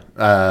 Yeah.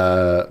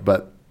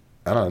 But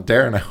I don't know,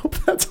 Darren, I hope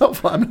that's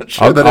helpful. I'm not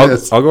sure that it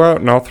is. I'll go out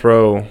and I'll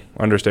throw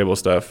understable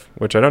stuff,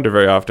 which I don't do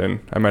very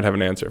often. I might have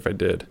an answer if I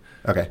did.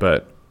 Okay.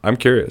 But I'm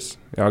curious.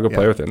 Yeah, I'll go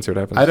play with it and see what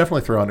happens. I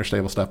definitely throw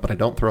understable stuff, but I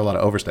don't throw a lot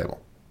of overstable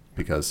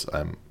because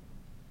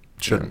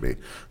shouldn't be,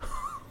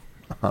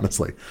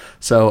 honestly.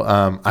 So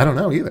I don't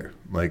know either.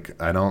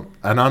 And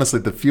honestly,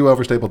 the few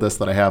overstable discs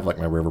that I have, like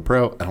my River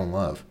Pro, I don't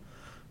love.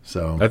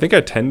 So I think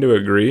I tend to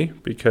agree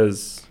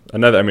because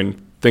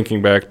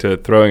thinking back to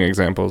throwing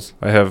examples,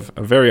 I have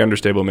a very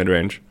understable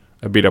mid-range,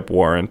 a beat-up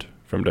Warrant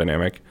from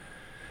Dynamic,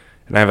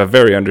 and I have a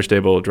very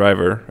understable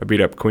driver, a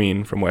beat-up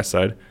Queen from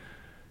Westside.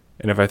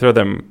 And if I throw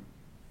them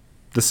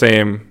the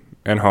same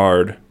and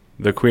hard,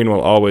 the Queen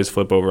will always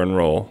flip over and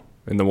roll,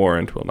 and the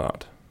Warrant will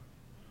not.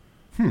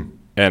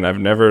 And I've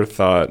never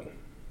thought,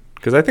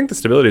 because I think the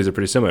stabilities are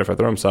pretty similar. If I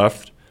throw them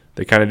soft,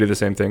 they kind of do the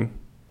same thing.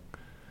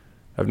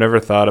 I've never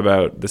thought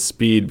about the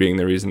speed being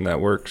the reason that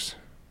works,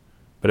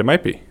 but it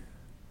might be.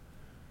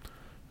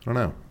 I don't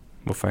know.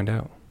 We'll find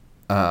out.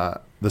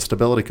 The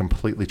stability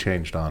completely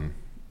changed on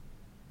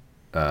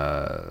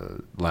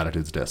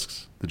Latitude's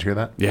discs. Did you hear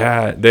that?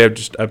 Yeah, they have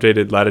just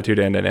updated Latitude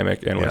and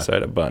Dynamic and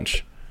Westside a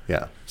bunch.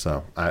 Yeah,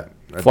 so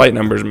flight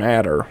numbers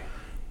matter.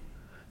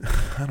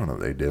 I don't know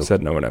if they do.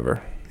 Said no one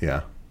ever.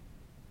 Yeah.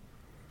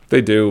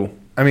 They do.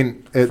 I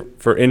mean,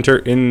 for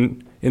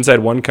inside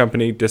one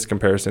company disc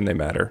comparison, they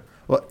matter.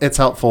 Well, it's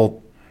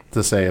helpful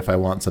to say if I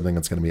want something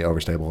that's going to be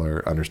overstable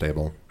or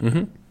understable.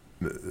 Mm-hmm.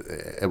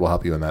 It will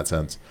help you in that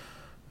sense.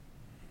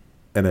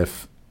 And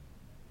if,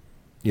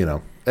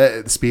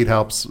 speed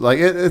helps,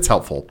 it's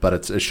helpful,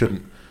 but it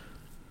shouldn't.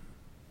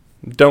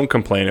 Don't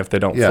complain if they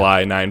don't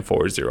fly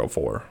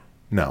 9404.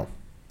 No.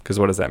 Because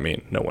what does that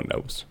mean? No one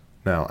knows.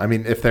 No. I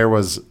mean, if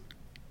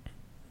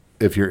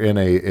you're in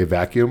a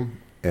vacuum,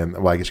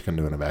 I guess you couldn't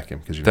do it in a vacuum.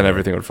 Then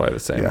everything would fly the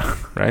same,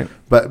 right?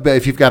 But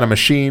if you've got a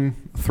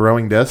machine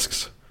throwing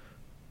discs,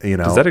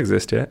 Does that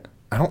exist yet?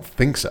 I don't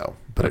think so,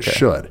 but it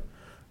should.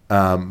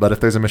 But if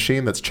there's a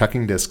machine that's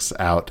chucking discs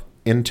out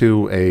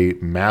into a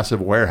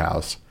massive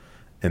warehouse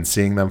and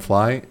seeing them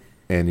fly,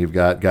 and you've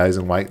got guys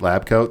in white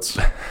lab coats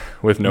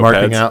with no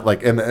marking pads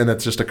out and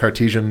it's just a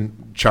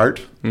Cartesian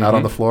chart out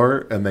on the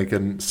floor, and they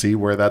can see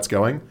where that's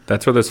going.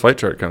 That's where this flight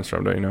chart comes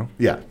from, don't you know?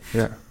 Yeah.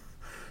 Yeah.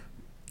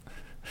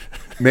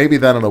 Maybe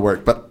that'll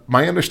work. But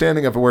my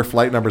understanding of where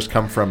flight numbers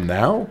come from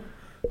now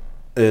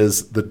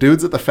is the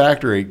dudes at the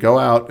factory go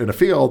out in a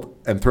field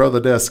and throw the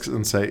discs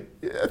and say,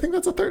 I think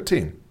that's a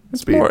 13.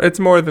 It's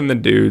more than the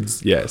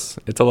dudes. Yes.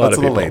 It's a lot of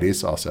people. The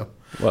ladies also.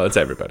 Well, it's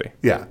everybody.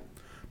 Yeah.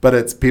 But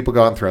it's people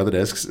go out and throw the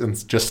discs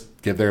and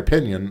just give their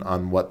opinion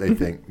on what they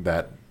think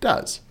that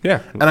does.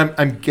 Yeah. And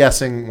I'm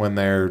guessing when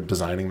they're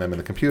designing them in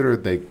the computer,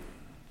 they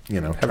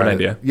have an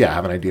idea. Yeah,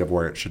 have an idea of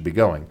where it should be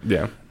going.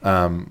 Yeah.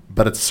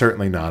 But it's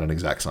certainly not an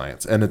exact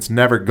science, and it's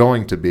never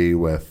going to be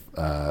with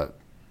the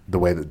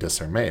way that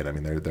discs are made. I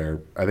mean, are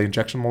they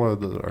injection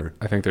molded or?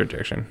 I think they're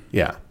injection.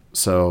 Yeah.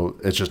 So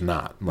it's just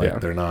not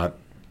they're not.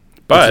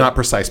 But it's not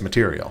precise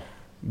material.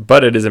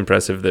 But it is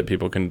impressive that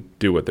people can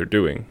do what they're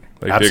doing.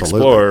 Like Absolutely. the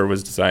Explorer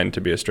was designed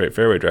to be a straight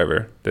fairway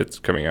driver that's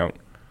coming out,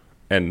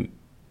 and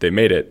they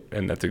made it,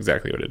 and that's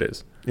exactly what it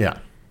is. Yeah.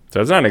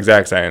 So it's not an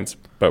exact science,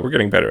 but we're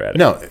getting better at it.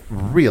 No,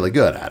 really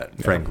good at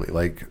it, frankly.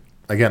 Like,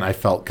 again, I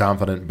felt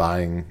confident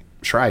buying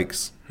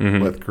Shrikes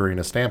with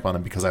Carina stamp on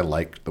them because I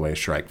liked the way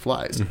Shrike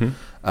flies.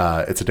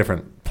 It's a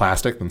different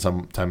plastic than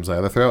sometimes the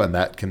other throw, and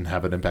that can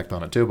have an impact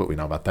on it too, but we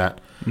know about that.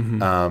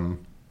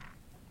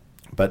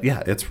 But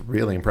yeah, it's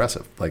really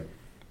impressive. Like,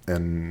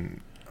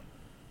 and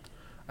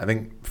I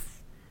think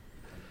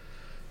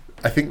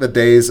the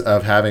days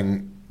of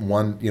having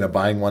one,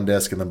 buying one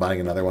disc and then buying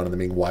another one and then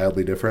being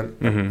wildly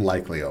different,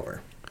 likely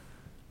over.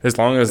 As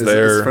long as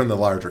It's from the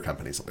larger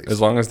companies, at least.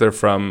 As long as they're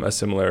from a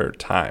similar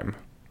time.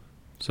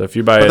 So if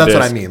you buy but a that's disc,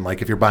 what I mean.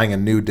 Like if you're buying a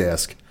new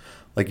disc,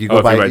 like you if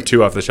you buy buy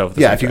two off the shelf. At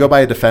the yeah, same if you time. go buy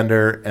a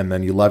Defender and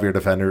then you love your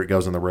Defender, it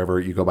goes in the river.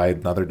 You go buy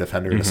another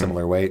Defender in a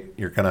similar weight,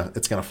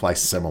 it's gonna fly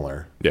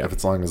similar. Yeah. If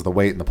as long as the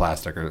weight and the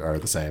plastic are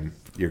the same,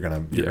 you're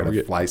gonna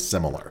fly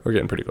similar. We're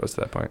getting pretty close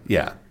to that point.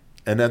 Yeah,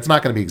 and it's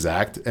not gonna be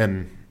exact,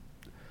 and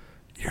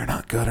you're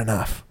not good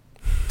enough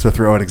to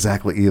throw it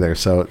exactly either.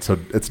 So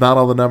it's not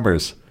all the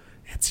numbers.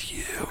 It's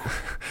you.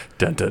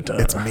 Dun, dun,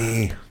 dun. It's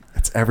me.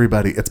 It's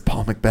everybody. It's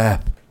Paul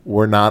Macbeth.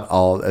 We're not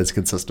all as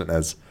consistent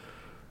as,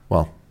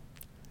 well,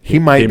 he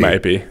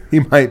might be.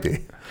 He might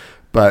be.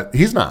 But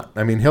he's not.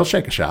 I mean, he'll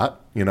shank a shot,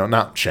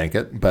 not shank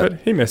it, but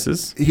he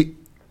misses.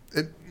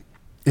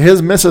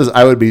 His misses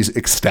I would be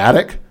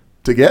ecstatic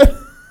to get.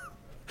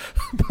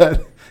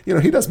 But,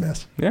 he does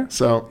miss. Yeah.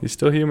 So he's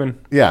still human.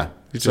 Yeah.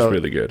 He's just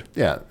really good.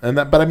 Yeah.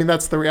 But I mean,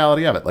 that's the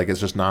reality of it. Like, it's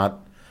just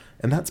not,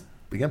 and that's,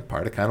 again,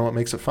 part of kind of what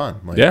makes it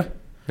fun. Like, yeah.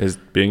 Is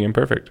being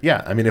imperfect.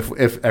 Yeah. I mean,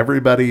 if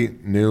everybody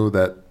knew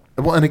that,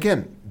 well, and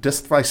again,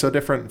 disc fly so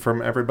different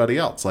from everybody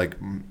else. Like,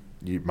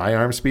 my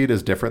arm speed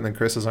is different than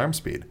Chris's arm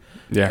speed.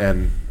 Yeah.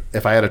 And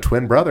if I had a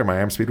twin brother, my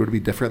arm speed would be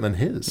different than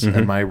his,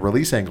 and my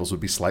release angles would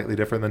be slightly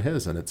different than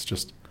his, and it's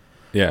just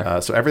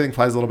so everything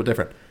flies a little bit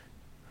different.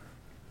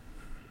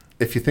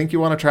 If you think you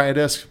want to try a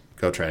disc,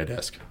 go try a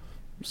disc.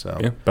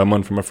 So bum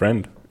one from a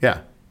friend.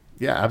 Yeah,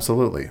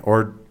 absolutely.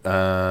 Or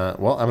I'm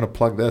going to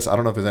plug this. I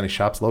don't know if there's any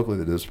shops locally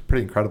that do this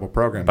pretty incredible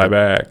program.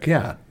 Buyback.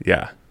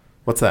 Yeah.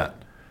 What's that?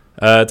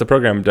 It's a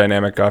program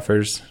Dynamic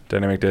offers,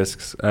 Dynamic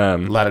Discs.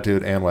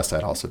 Latitude and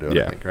Westside also do it,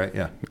 I think, right?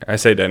 Yeah. I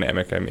say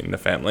Dynamic, I mean the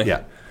family.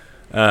 Yeah.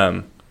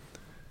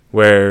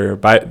 Where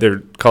they're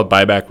called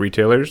buyback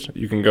retailers.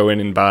 You can go in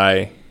and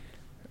buy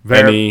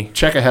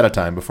check ahead of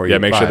time before you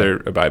make sure they're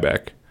a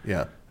buyback.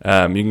 Yeah.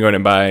 You can go in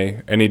and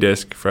buy any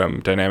disc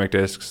from Dynamic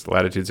Discs,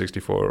 Latitude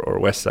 64, or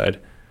Westside.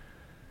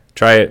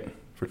 Try it.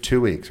 For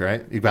 2 weeks,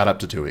 right? You've got up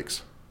to 2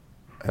 weeks.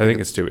 I think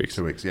it's 2 weeks.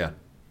 2 weeks, yeah.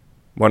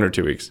 1 or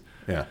 2 weeks.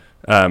 Yeah.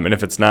 And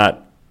if it's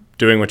not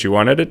doing what you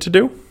wanted it to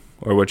do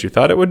or what you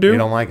thought it would do. You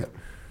don't like it.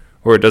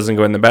 Or it doesn't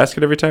go in the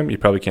basket every time, you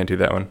probably can't do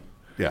that one.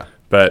 Yeah.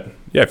 But,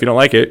 if you don't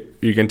like it,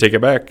 you can take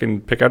it back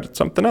and pick out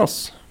something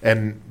else.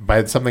 And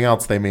by something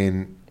else, they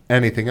mean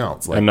anything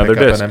else. Like another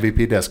pick disc. Up an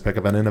MVP disc, pick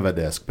up an Innova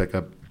disc, pick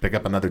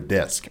up another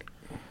disc.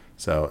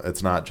 So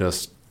it's not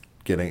just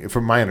getting,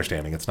 from my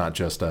understanding, it's not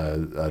just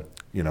one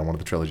of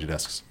the Trilogy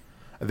discs.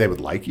 They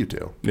would like you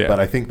to. Yeah. But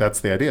I think that's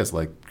the idea, is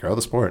like, grow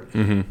the sport.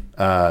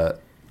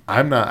 I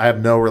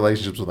have no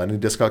relationships with any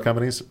disc golf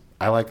companies.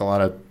 I like a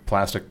lot of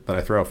plastic that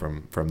I throw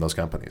from those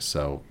companies,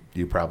 so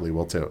you probably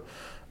will too.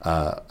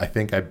 I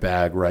think I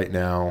bag right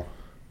now.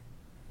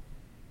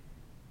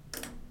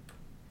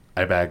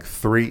 I bag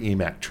 3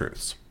 EMAC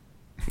Truths.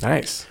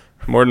 Nice.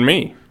 More than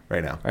me.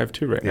 Right now. I have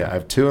 2 right now. Yeah, I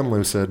have 2 in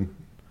Lucid.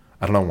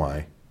 I don't know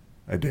why.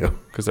 I do.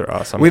 Because they're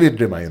awesome. We need to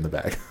do my in the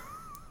bag.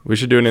 We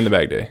should do an in the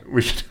bag day.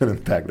 We should do it in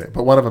the bag day.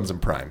 But one of them's in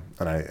Prime,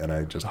 and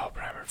I just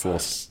Primer. it's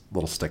a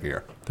little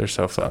stickier. They're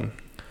so fun.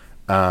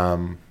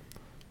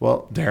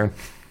 Well, Darren,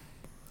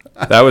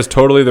 that was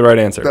totally the right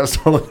answer. that was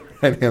totally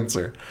the right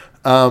answer.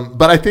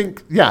 But I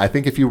think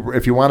if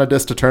you want a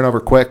disc to turn over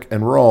quick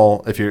and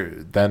roll, if you're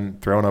then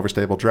throw an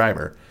overstable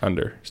driver.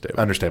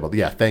 Understable.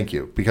 Yeah, thank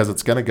you. Because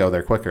it's going to go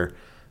there quicker.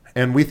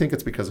 And we think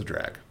it's because of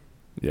drag.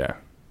 Yeah.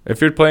 If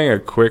you're playing a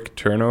quick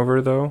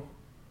turnover, though,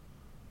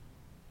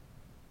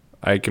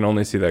 I can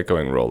only see that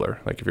going roller.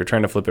 Like if you're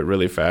trying to flip it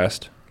really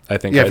fast, I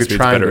think high speed's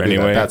better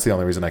anyway. That's the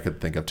only reason I could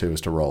think of too,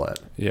 is to roll it.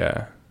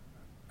 Yeah.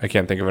 I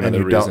can't think of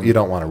another reason. You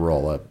don't want to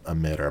roll a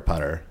mid or a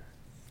putter.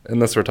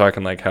 Unless we're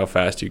talking like how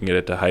fast you can get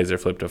it to hyzer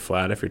flip to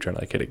flat if you're trying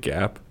to like hit a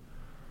gap.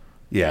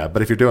 Yeah,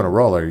 but if you're doing a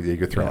roller,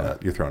 you're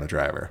throwing a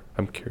driver.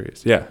 I'm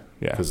curious. Yeah.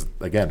 Because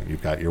again,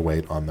 you've got your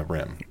weight on the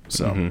rim.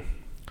 So,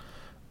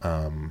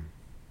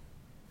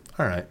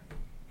 all right.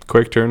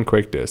 Quick turn,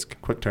 quick disc.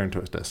 Quick turn,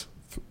 twist disc.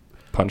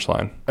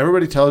 Punchline.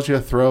 Everybody tells you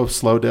throw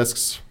slow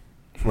discs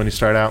when you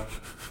start out.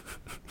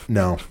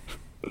 No.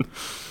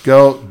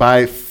 Go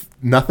buy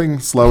nothing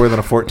slower than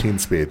a 14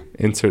 speed.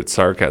 Insert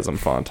sarcasm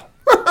font.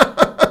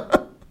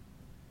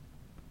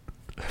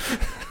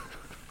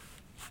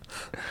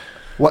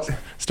 What?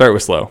 Start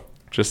with slow.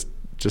 Just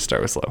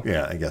start with slow.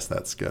 Yeah, I guess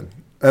that's good.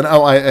 And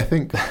I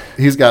think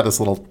he's got this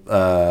little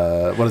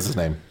what is his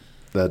name?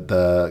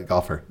 The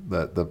golfer,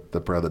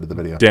 the pro that did the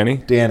video.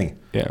 Danny.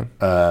 Yeah.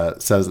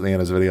 Says at the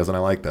end of his videos, and I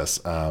like this.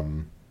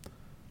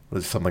 What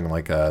is something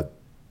like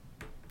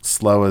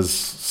slow as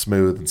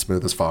smooth and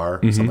smooth as far,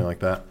 something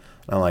like that.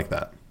 I like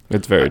that.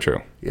 It's very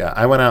true. Yeah,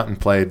 I went out and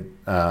played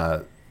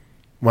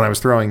when I was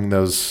throwing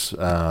those.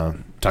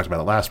 Talked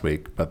about it last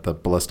week, but the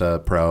Ballista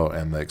Pro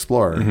and the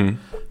Explorer.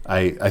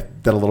 I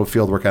did a little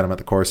field work at them at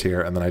the course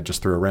here, and then I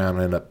just threw around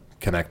and ended up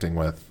connecting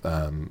with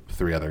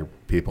 3 other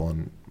people,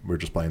 and we were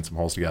just playing some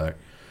holes together.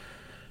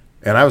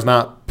 And I was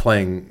not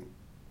playing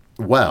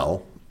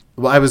well.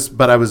 Well, I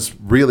was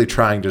really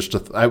trying just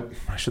to.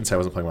 I shouldn't say I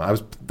wasn't playing well.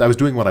 I was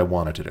doing what I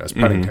wanted to do. I was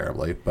putting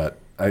terribly, but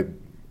I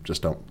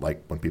just don't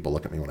like when people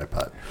look at me when I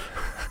putt.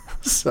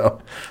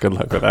 So good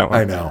luck with that one.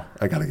 I know.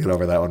 I got to get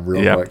over that one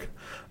real quick.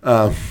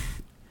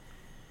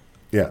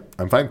 Yeah,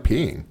 I'm fine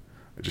peeing.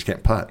 I just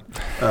can't putt.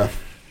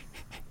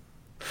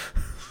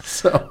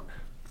 So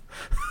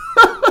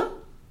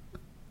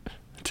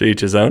to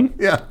each his own.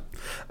 Yeah,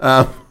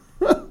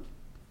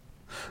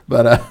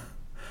 but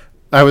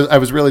I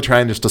was really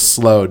trying just to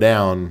slow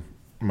down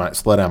my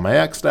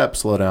X step,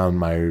 slow down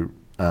my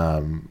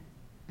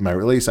my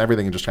release,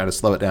 everything, and just try to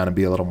slow it down and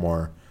be a little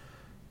more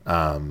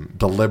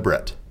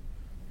deliberate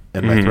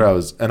in my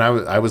throws. And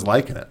I was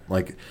liking it.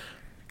 Like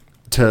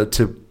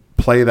to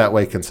play that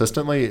way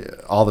consistently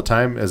all the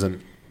time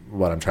isn't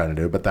what I'm trying to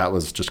do, but that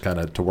was just kind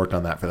of to work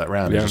on that for that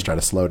round and just try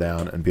to slow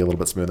down and be a little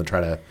bit smooth and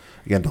try to,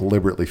 again,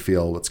 deliberately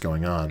feel what's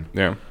going on.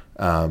 Yeah.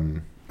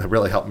 It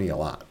really helped me a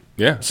lot.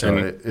 Yeah.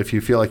 So if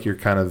you feel like you're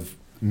kind of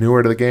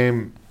newer to the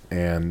game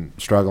and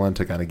struggling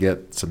to kind of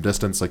get some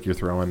distance, like you're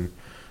throwing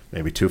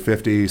maybe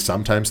 250,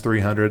 sometimes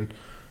 300,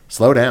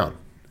 slow down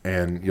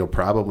and you'll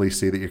probably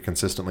see that you're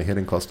consistently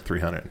hitting close to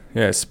 300.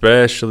 Yeah,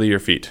 especially your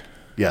feet.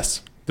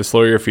 Yes. The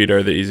slower your feet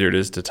are, the easier it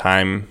is to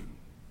time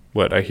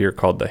what I hear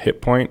called the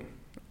hit point,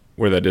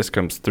 where the disc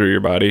comes through your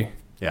body.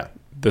 Yeah.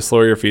 The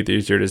slower your feet, the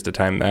easier it is to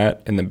time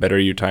that, and the better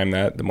you time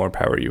that, the more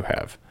power you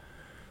have.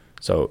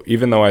 So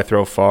even though I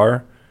throw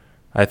far,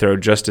 I throw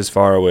just as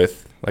far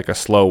with like a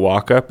slow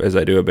walk up as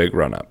I do a big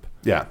run up.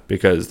 Yeah.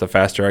 Because the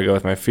faster I go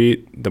with my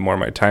feet, the more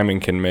my timing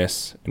can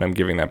miss, and I'm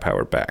giving that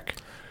power back.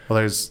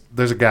 Well,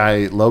 there's a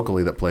guy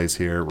locally that plays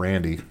here,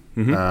 Randy,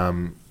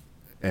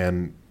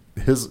 and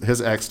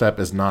his X step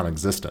is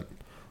non-existent.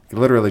 He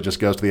literally just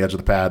goes to the edge of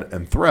the pad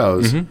and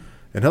throws, and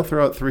he'll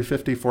throw it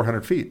 350,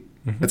 400 feet.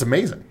 It's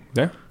amazing.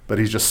 Yeah. But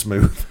he's just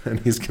smooth and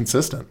he's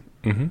consistent.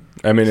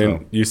 I mean,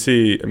 and you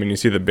see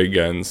the big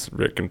guns,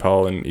 Rick and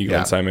Paul and Eagle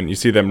and Simon. You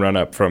see them run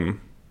up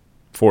from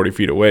 40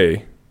 feet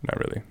away. Not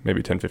really,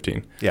 maybe 10,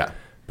 15. Yeah.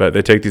 But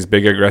they take these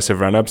big aggressive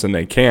run-ups, and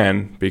they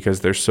can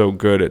because they're so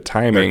good at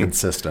timing. They're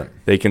consistent.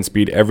 They can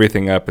speed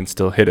everything up and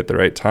still hit at the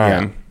right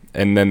time,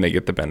 and then they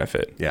get the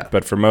benefit. Yeah.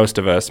 But for most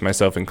of us,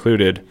 myself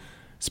included,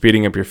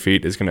 speeding up your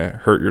feet is going to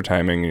hurt your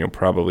timing, and you'll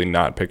probably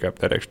not pick up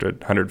that extra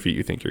 100 feet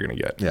you think you're going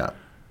to get. Yeah.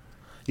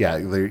 Yeah,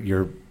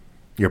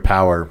 your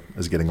power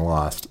is getting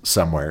lost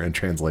somewhere in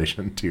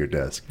translation to your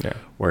disc. Yeah.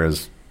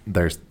 Whereas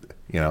there's,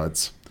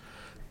 it's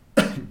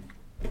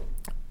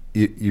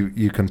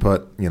you can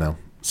put,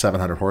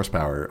 700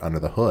 horsepower under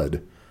the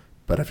hood,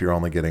 but if you're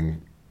only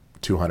getting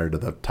 200 to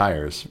the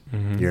tires,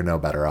 you're no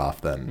better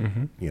off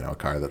than, a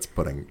car that's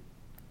putting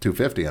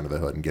 250 under the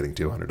hood and getting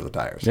 200 to the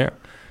tires. Yeah.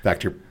 In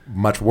fact, you're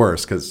much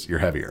worse because you're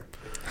heavier.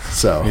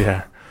 So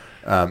yeah.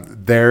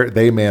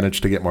 They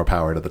manage to get more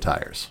power to the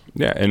tires.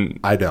 Yeah, and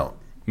I don't.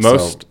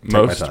 Most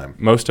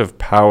of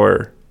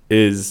power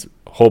is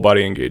whole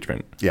body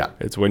engagement. Yeah.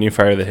 It's when you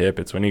fire the hip.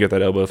 It's when you get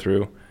that elbow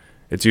through.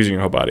 It's using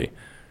your whole body.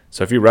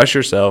 So if you rush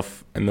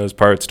yourself and those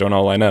parts don't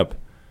all line up,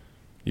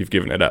 you've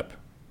given it up.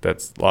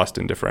 That's lost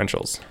in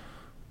differentials.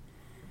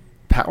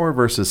 Power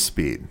versus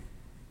speed.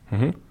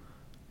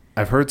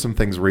 I've heard some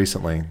things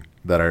recently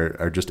that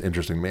are just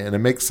interesting to me, and it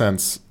makes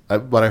sense.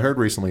 What I heard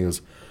recently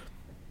was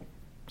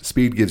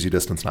speed gives you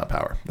distance, not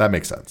power. That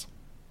makes sense.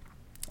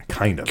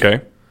 Kind of.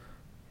 Okay.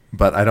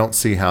 But I don't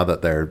see how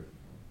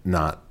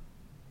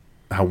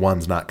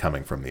one's not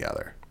coming from the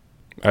other.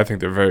 I think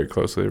they're very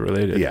closely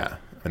related. Yeah.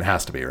 It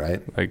has to be,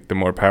 right? Like the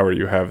more power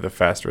you have, the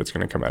faster it's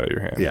going to come out of your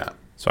hand. Yeah.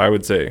 So I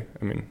would say,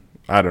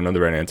 I don't know the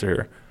right answer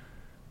here,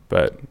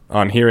 but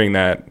on hearing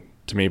that,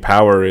 to me,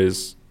 power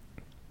is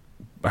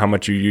how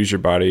much you use your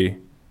body,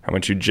 how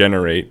much you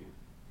generate,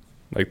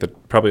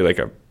 probably like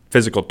a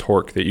physical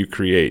torque that you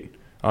create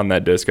on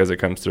that disc as it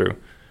comes through.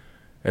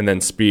 And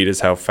then speed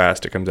is how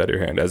fast it comes out of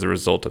your hand as a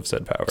result of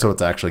said power. So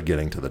it's actually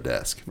getting to the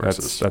disc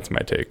versus... That's my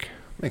take.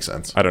 Makes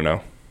sense. I don't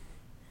know.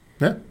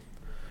 Yeah.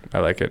 I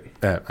like it.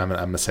 I'm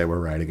going to say we're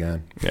right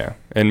again. Yeah.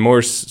 And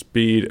more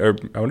speed, or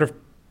I wonder if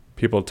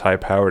people tie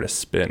power to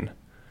spin.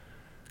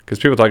 Because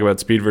people talk about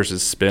speed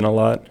versus spin a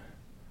lot.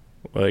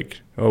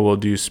 Like, do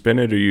you spin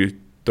it or you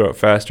throw it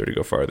faster to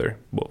go farther?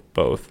 Well,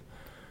 both.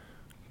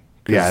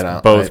 Yeah, I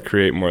know. Both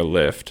create more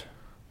lift.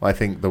 Well, I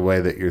think the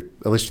way that you're,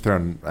 at least you're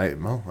throwing, I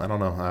don't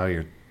know how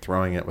you're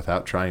throwing it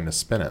without trying to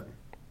spin it.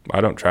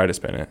 I don't try to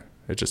spin it.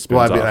 It just spins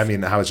Well, off. I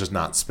mean, how it's just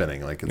not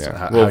spinning. Like, it's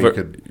how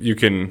you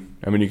can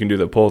do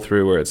the pull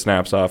through where it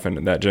snaps off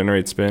and that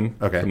generates spin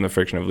Okay. from the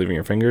friction of leaving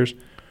your fingers.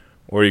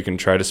 Or you can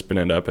try to spin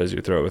it up as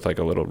you throw it with like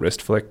a little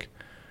wrist flick,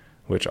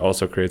 which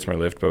also creates more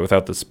lift. But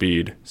without the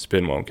speed,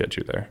 spin won't get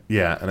you there.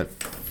 Yeah, and it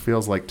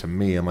feels like to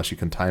me, unless you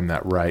can time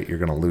that right, you're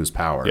going to lose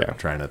power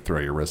trying to throw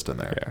your wrist in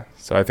there. Yeah.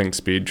 So I think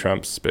speed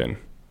trumps spin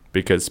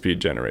because speed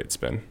generates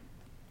spin.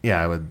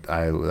 Yeah,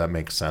 that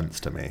makes sense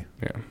to me.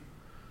 Yeah.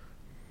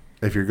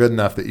 If you're good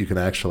enough that you can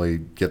actually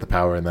get the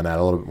power and then add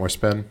a little bit more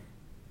spin,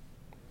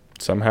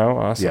 somehow,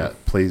 awesome. Yeah,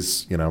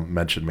 please,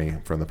 mention me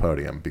from the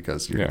podium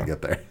because you're going to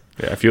get there.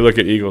 Yeah, if you look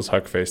at Eagle's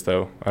huck face,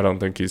 though, I don't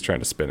think he's trying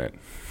to spin it.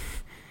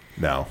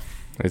 No.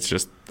 It's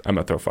just, I'm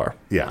going to throw far.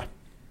 Yeah.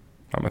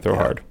 I'm going to throw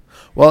hard.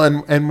 Well,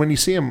 and when you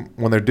see them,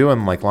 when they're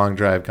doing like long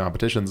drive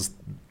competitions,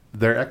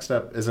 their X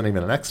step isn't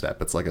even an X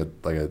step. It's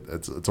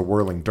it's a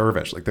whirling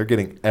dervish. Like they're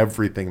getting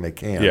everything they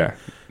can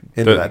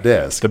into that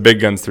disc. The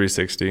big gun's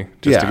 360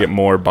 just to get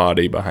more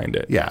body behind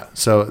it. Yeah.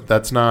 So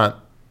that's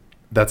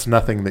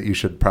nothing that you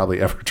should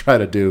probably ever try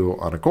to do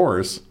on a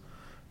course.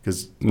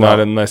 Not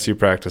unless you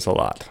practice a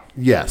lot.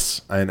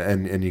 Yes,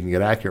 and you can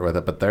get accurate with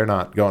it, but they're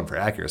not going for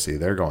accuracy.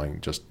 They're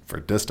going just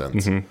for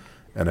distance. Mm-hmm.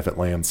 And if it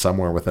lands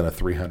somewhere within a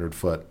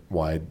 300-foot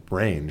wide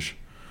range,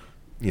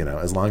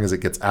 as long as it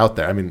gets out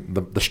there. I mean,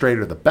 the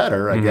straighter the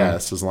better, I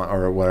guess,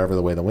 or whatever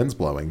the way the wind's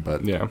blowing.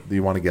 But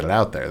you want to get it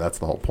out there. That's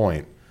the whole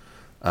point.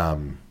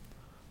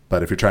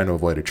 But if you're trying to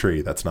avoid a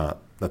tree, that's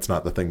not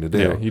the thing to do.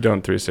 Yeah, you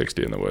don't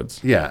 360 in the woods.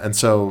 Yeah, and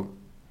so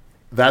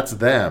that's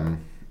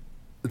them.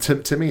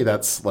 To me,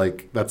 that's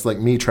like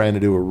me trying to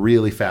do a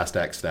really fast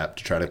X step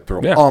to try to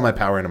throw all my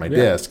power into my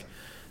disc.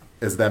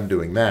 Is them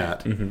doing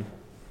that,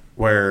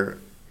 where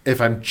if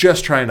I'm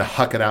just trying to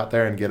huck it out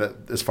there and get it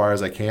as far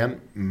as I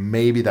can,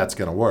 maybe that's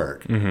going to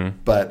work.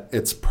 But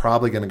it's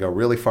probably going to go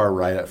really far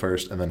right at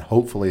first, and then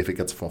hopefully if it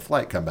gets full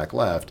flight, come back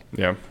left.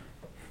 Yeah.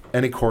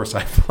 Any course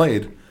I've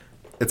played,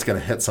 it's going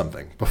to hit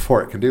something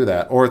before it can do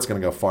that, or it's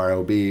going to go far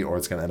OB, or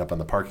it's going to end up on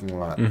the parking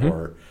lot,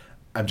 or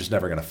I'm just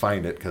never going to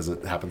find it because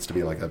it happens to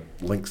be like a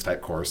links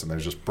type course and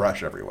there's just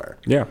brush everywhere.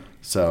 Yeah.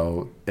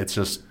 So it's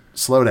just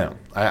slow down.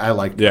 I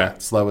like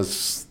that. Slow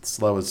is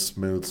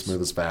smooth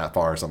as far,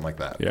 or something like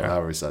that. Yeah.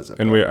 However he says it.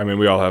 And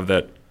we all have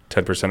that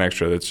 10%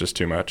 extra that's just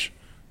too much.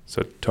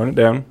 So tone it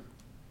down.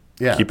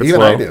 Yeah. Keep it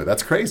Even slow. I do.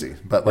 That's crazy.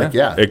 But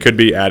It could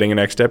be adding an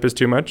X step is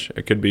too much.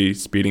 It could be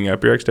speeding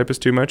up your X step is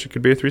too much. It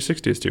could be a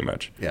 360 is too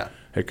much. Yeah.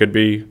 It could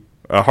be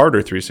a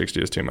harder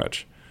 360 is too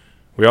much.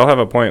 We all have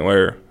a point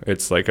where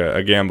it's like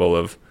a gamble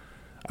of,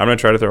 I'm going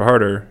to try to throw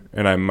harder,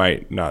 and I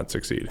might not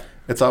succeed.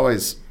 It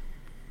always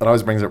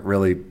brings it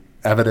really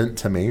evident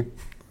to me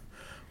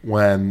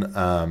when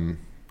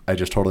I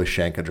just totally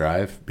shank a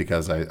drive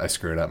because I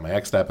screwed up my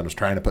X step and was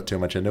trying to put too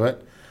much into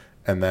it.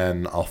 And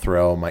then I'll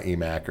throw my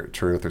EMAC or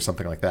Truth or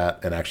something like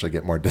that and actually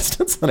get more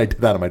distance than I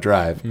did out of my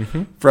drive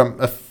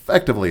from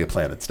effectively a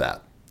planted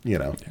stat,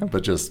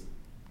 but just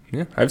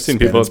I've seen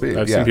people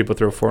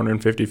throw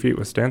 450 feet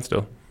with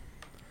standstill.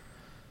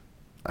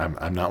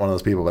 I'm not one of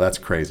those people, but that's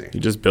crazy. You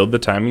just build the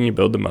timing, you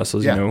build the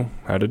muscles, you know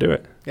how to do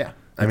it. Yeah.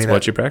 That's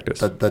what you practice.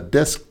 The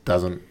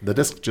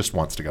disc just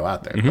wants to go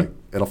out there. Like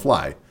it'll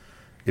fly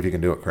if you can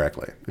do it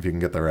correctly, if you can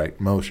get the right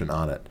motion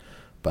on it.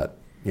 But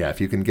if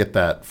you can get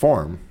that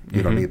form,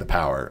 you don't need the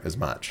power as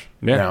much.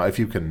 Yeah. Now, if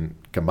you can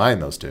combine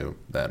those two,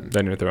 then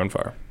you're throwing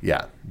far.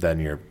 Yeah. Then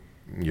you're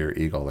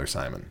Eagle or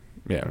Simon.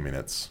 Yeah. I mean,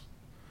 it's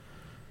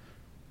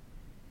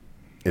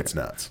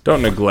nuts.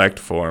 Don't neglect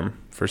form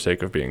for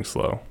sake of being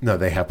slow. No,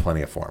 they have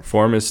plenty of form.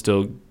 Form is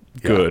still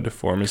good. Yeah.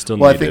 Form is still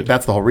needed. Well, I think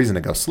that's the whole reason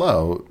to go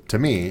slow, to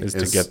me, is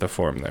to get the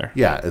form there.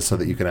 Yeah, is so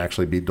that you can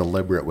actually be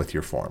deliberate with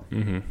your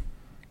form.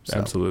 So.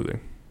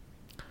 Absolutely.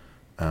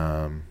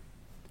 All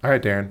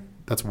right, Darren.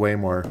 That's way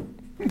more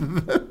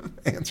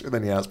answer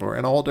than you asked for,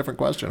 and a whole different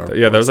question.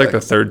 That was like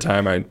the third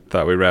time I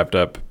thought we wrapped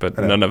up, but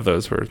none of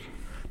those were.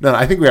 No,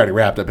 I think we already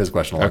wrapped up his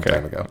question a long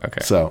time ago.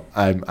 Okay. So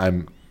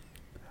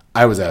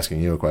I was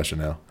asking you a question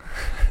now.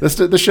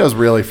 This show's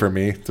really for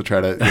me to try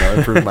to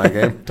improve my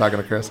game. Talking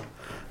to Chris.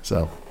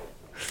 So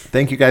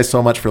thank you guys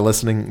so much for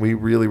listening. We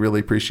really, really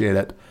appreciate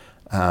it.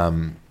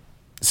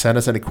 Send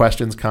us any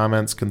questions,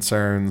 comments,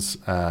 concerns.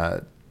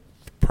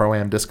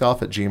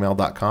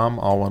 proamdiscgolf@gmail.com,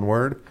 all one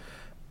word.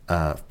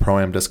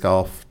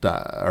 proamdiscgolf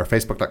or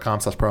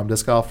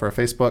facebook.com/proamdiscgolf for our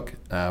Facebook.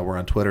 We're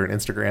on Twitter and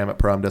Instagram at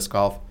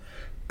proamdiscgolf.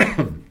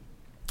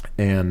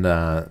 And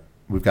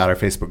we've got our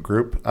Facebook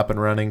group up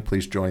and running.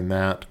 Please join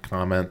that.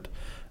 Comment.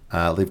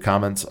 Leave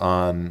comments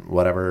on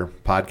whatever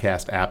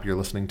podcast app you're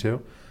listening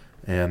to.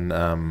 And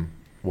I'll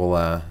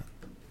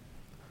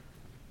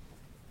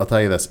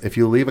tell you this. If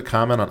you leave a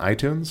comment on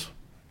iTunes,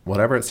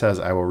 whatever it says,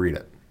 I will read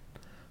it.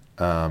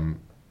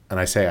 And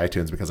I say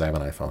iTunes because I have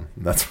an iPhone.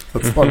 That's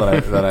the one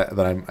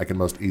that I can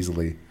most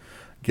easily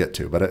get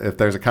to. But if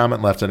there's a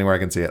comment left anywhere I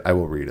can see it, I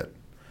will read it.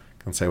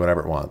 I can say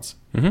whatever it wants.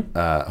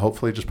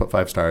 Hopefully just put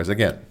 5 stars.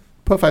 Again,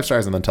 put 5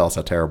 stars and then tell us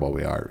how terrible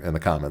we are in the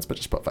comments, but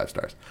just put 5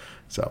 stars.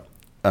 So,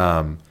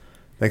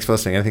 thanks for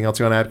listening. Anything else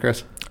you want to add,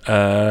 Chris?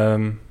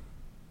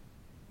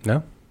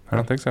 No, I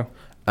don't think so.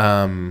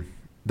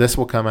 This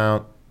will come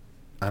out,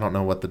 I don't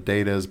know what the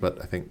date is,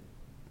 but I think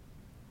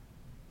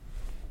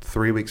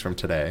 3 weeks from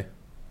today.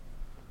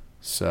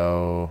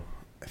 So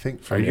I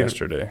think From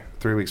yesterday.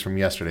 3 weeks from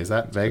yesterday. Is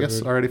that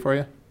Vegas already for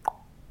you?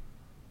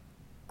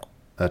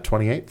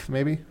 28th,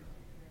 maybe?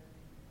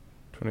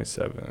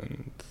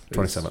 27th.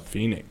 27th.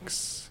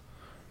 Phoenix.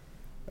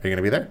 Are you going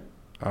to be there?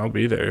 I'll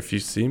be there. If you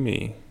see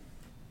me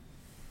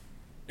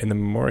in the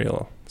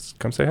memorial,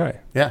 come say hi.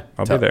 Yeah.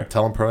 I'll be there.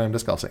 Tell them Pro-Am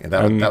Disc Golf.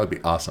 That would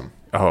be awesome.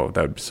 Oh,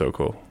 that would be so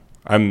cool.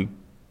 I'm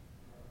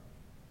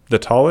the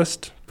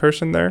tallest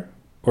person there,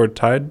 or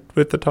tied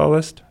with the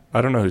tallest. I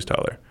don't know who's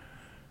taller.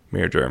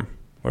 Me or Germ.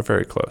 We're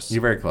very close.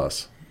 You're very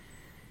close.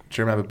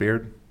 Germ have a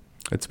beard?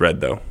 It's red,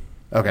 though.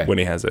 Okay. When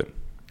he has it.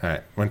 All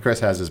right. When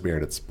Chris has his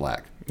beard, it's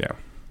black. Yeah.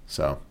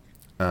 So,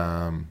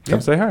 come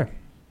say hi.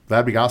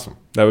 That'd be awesome.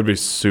 That would be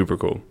super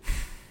cool.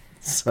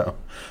 So,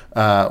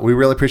 we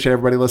really appreciate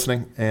everybody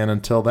listening. And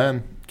until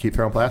then, keep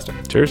throwing plastic.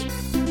 Cheers.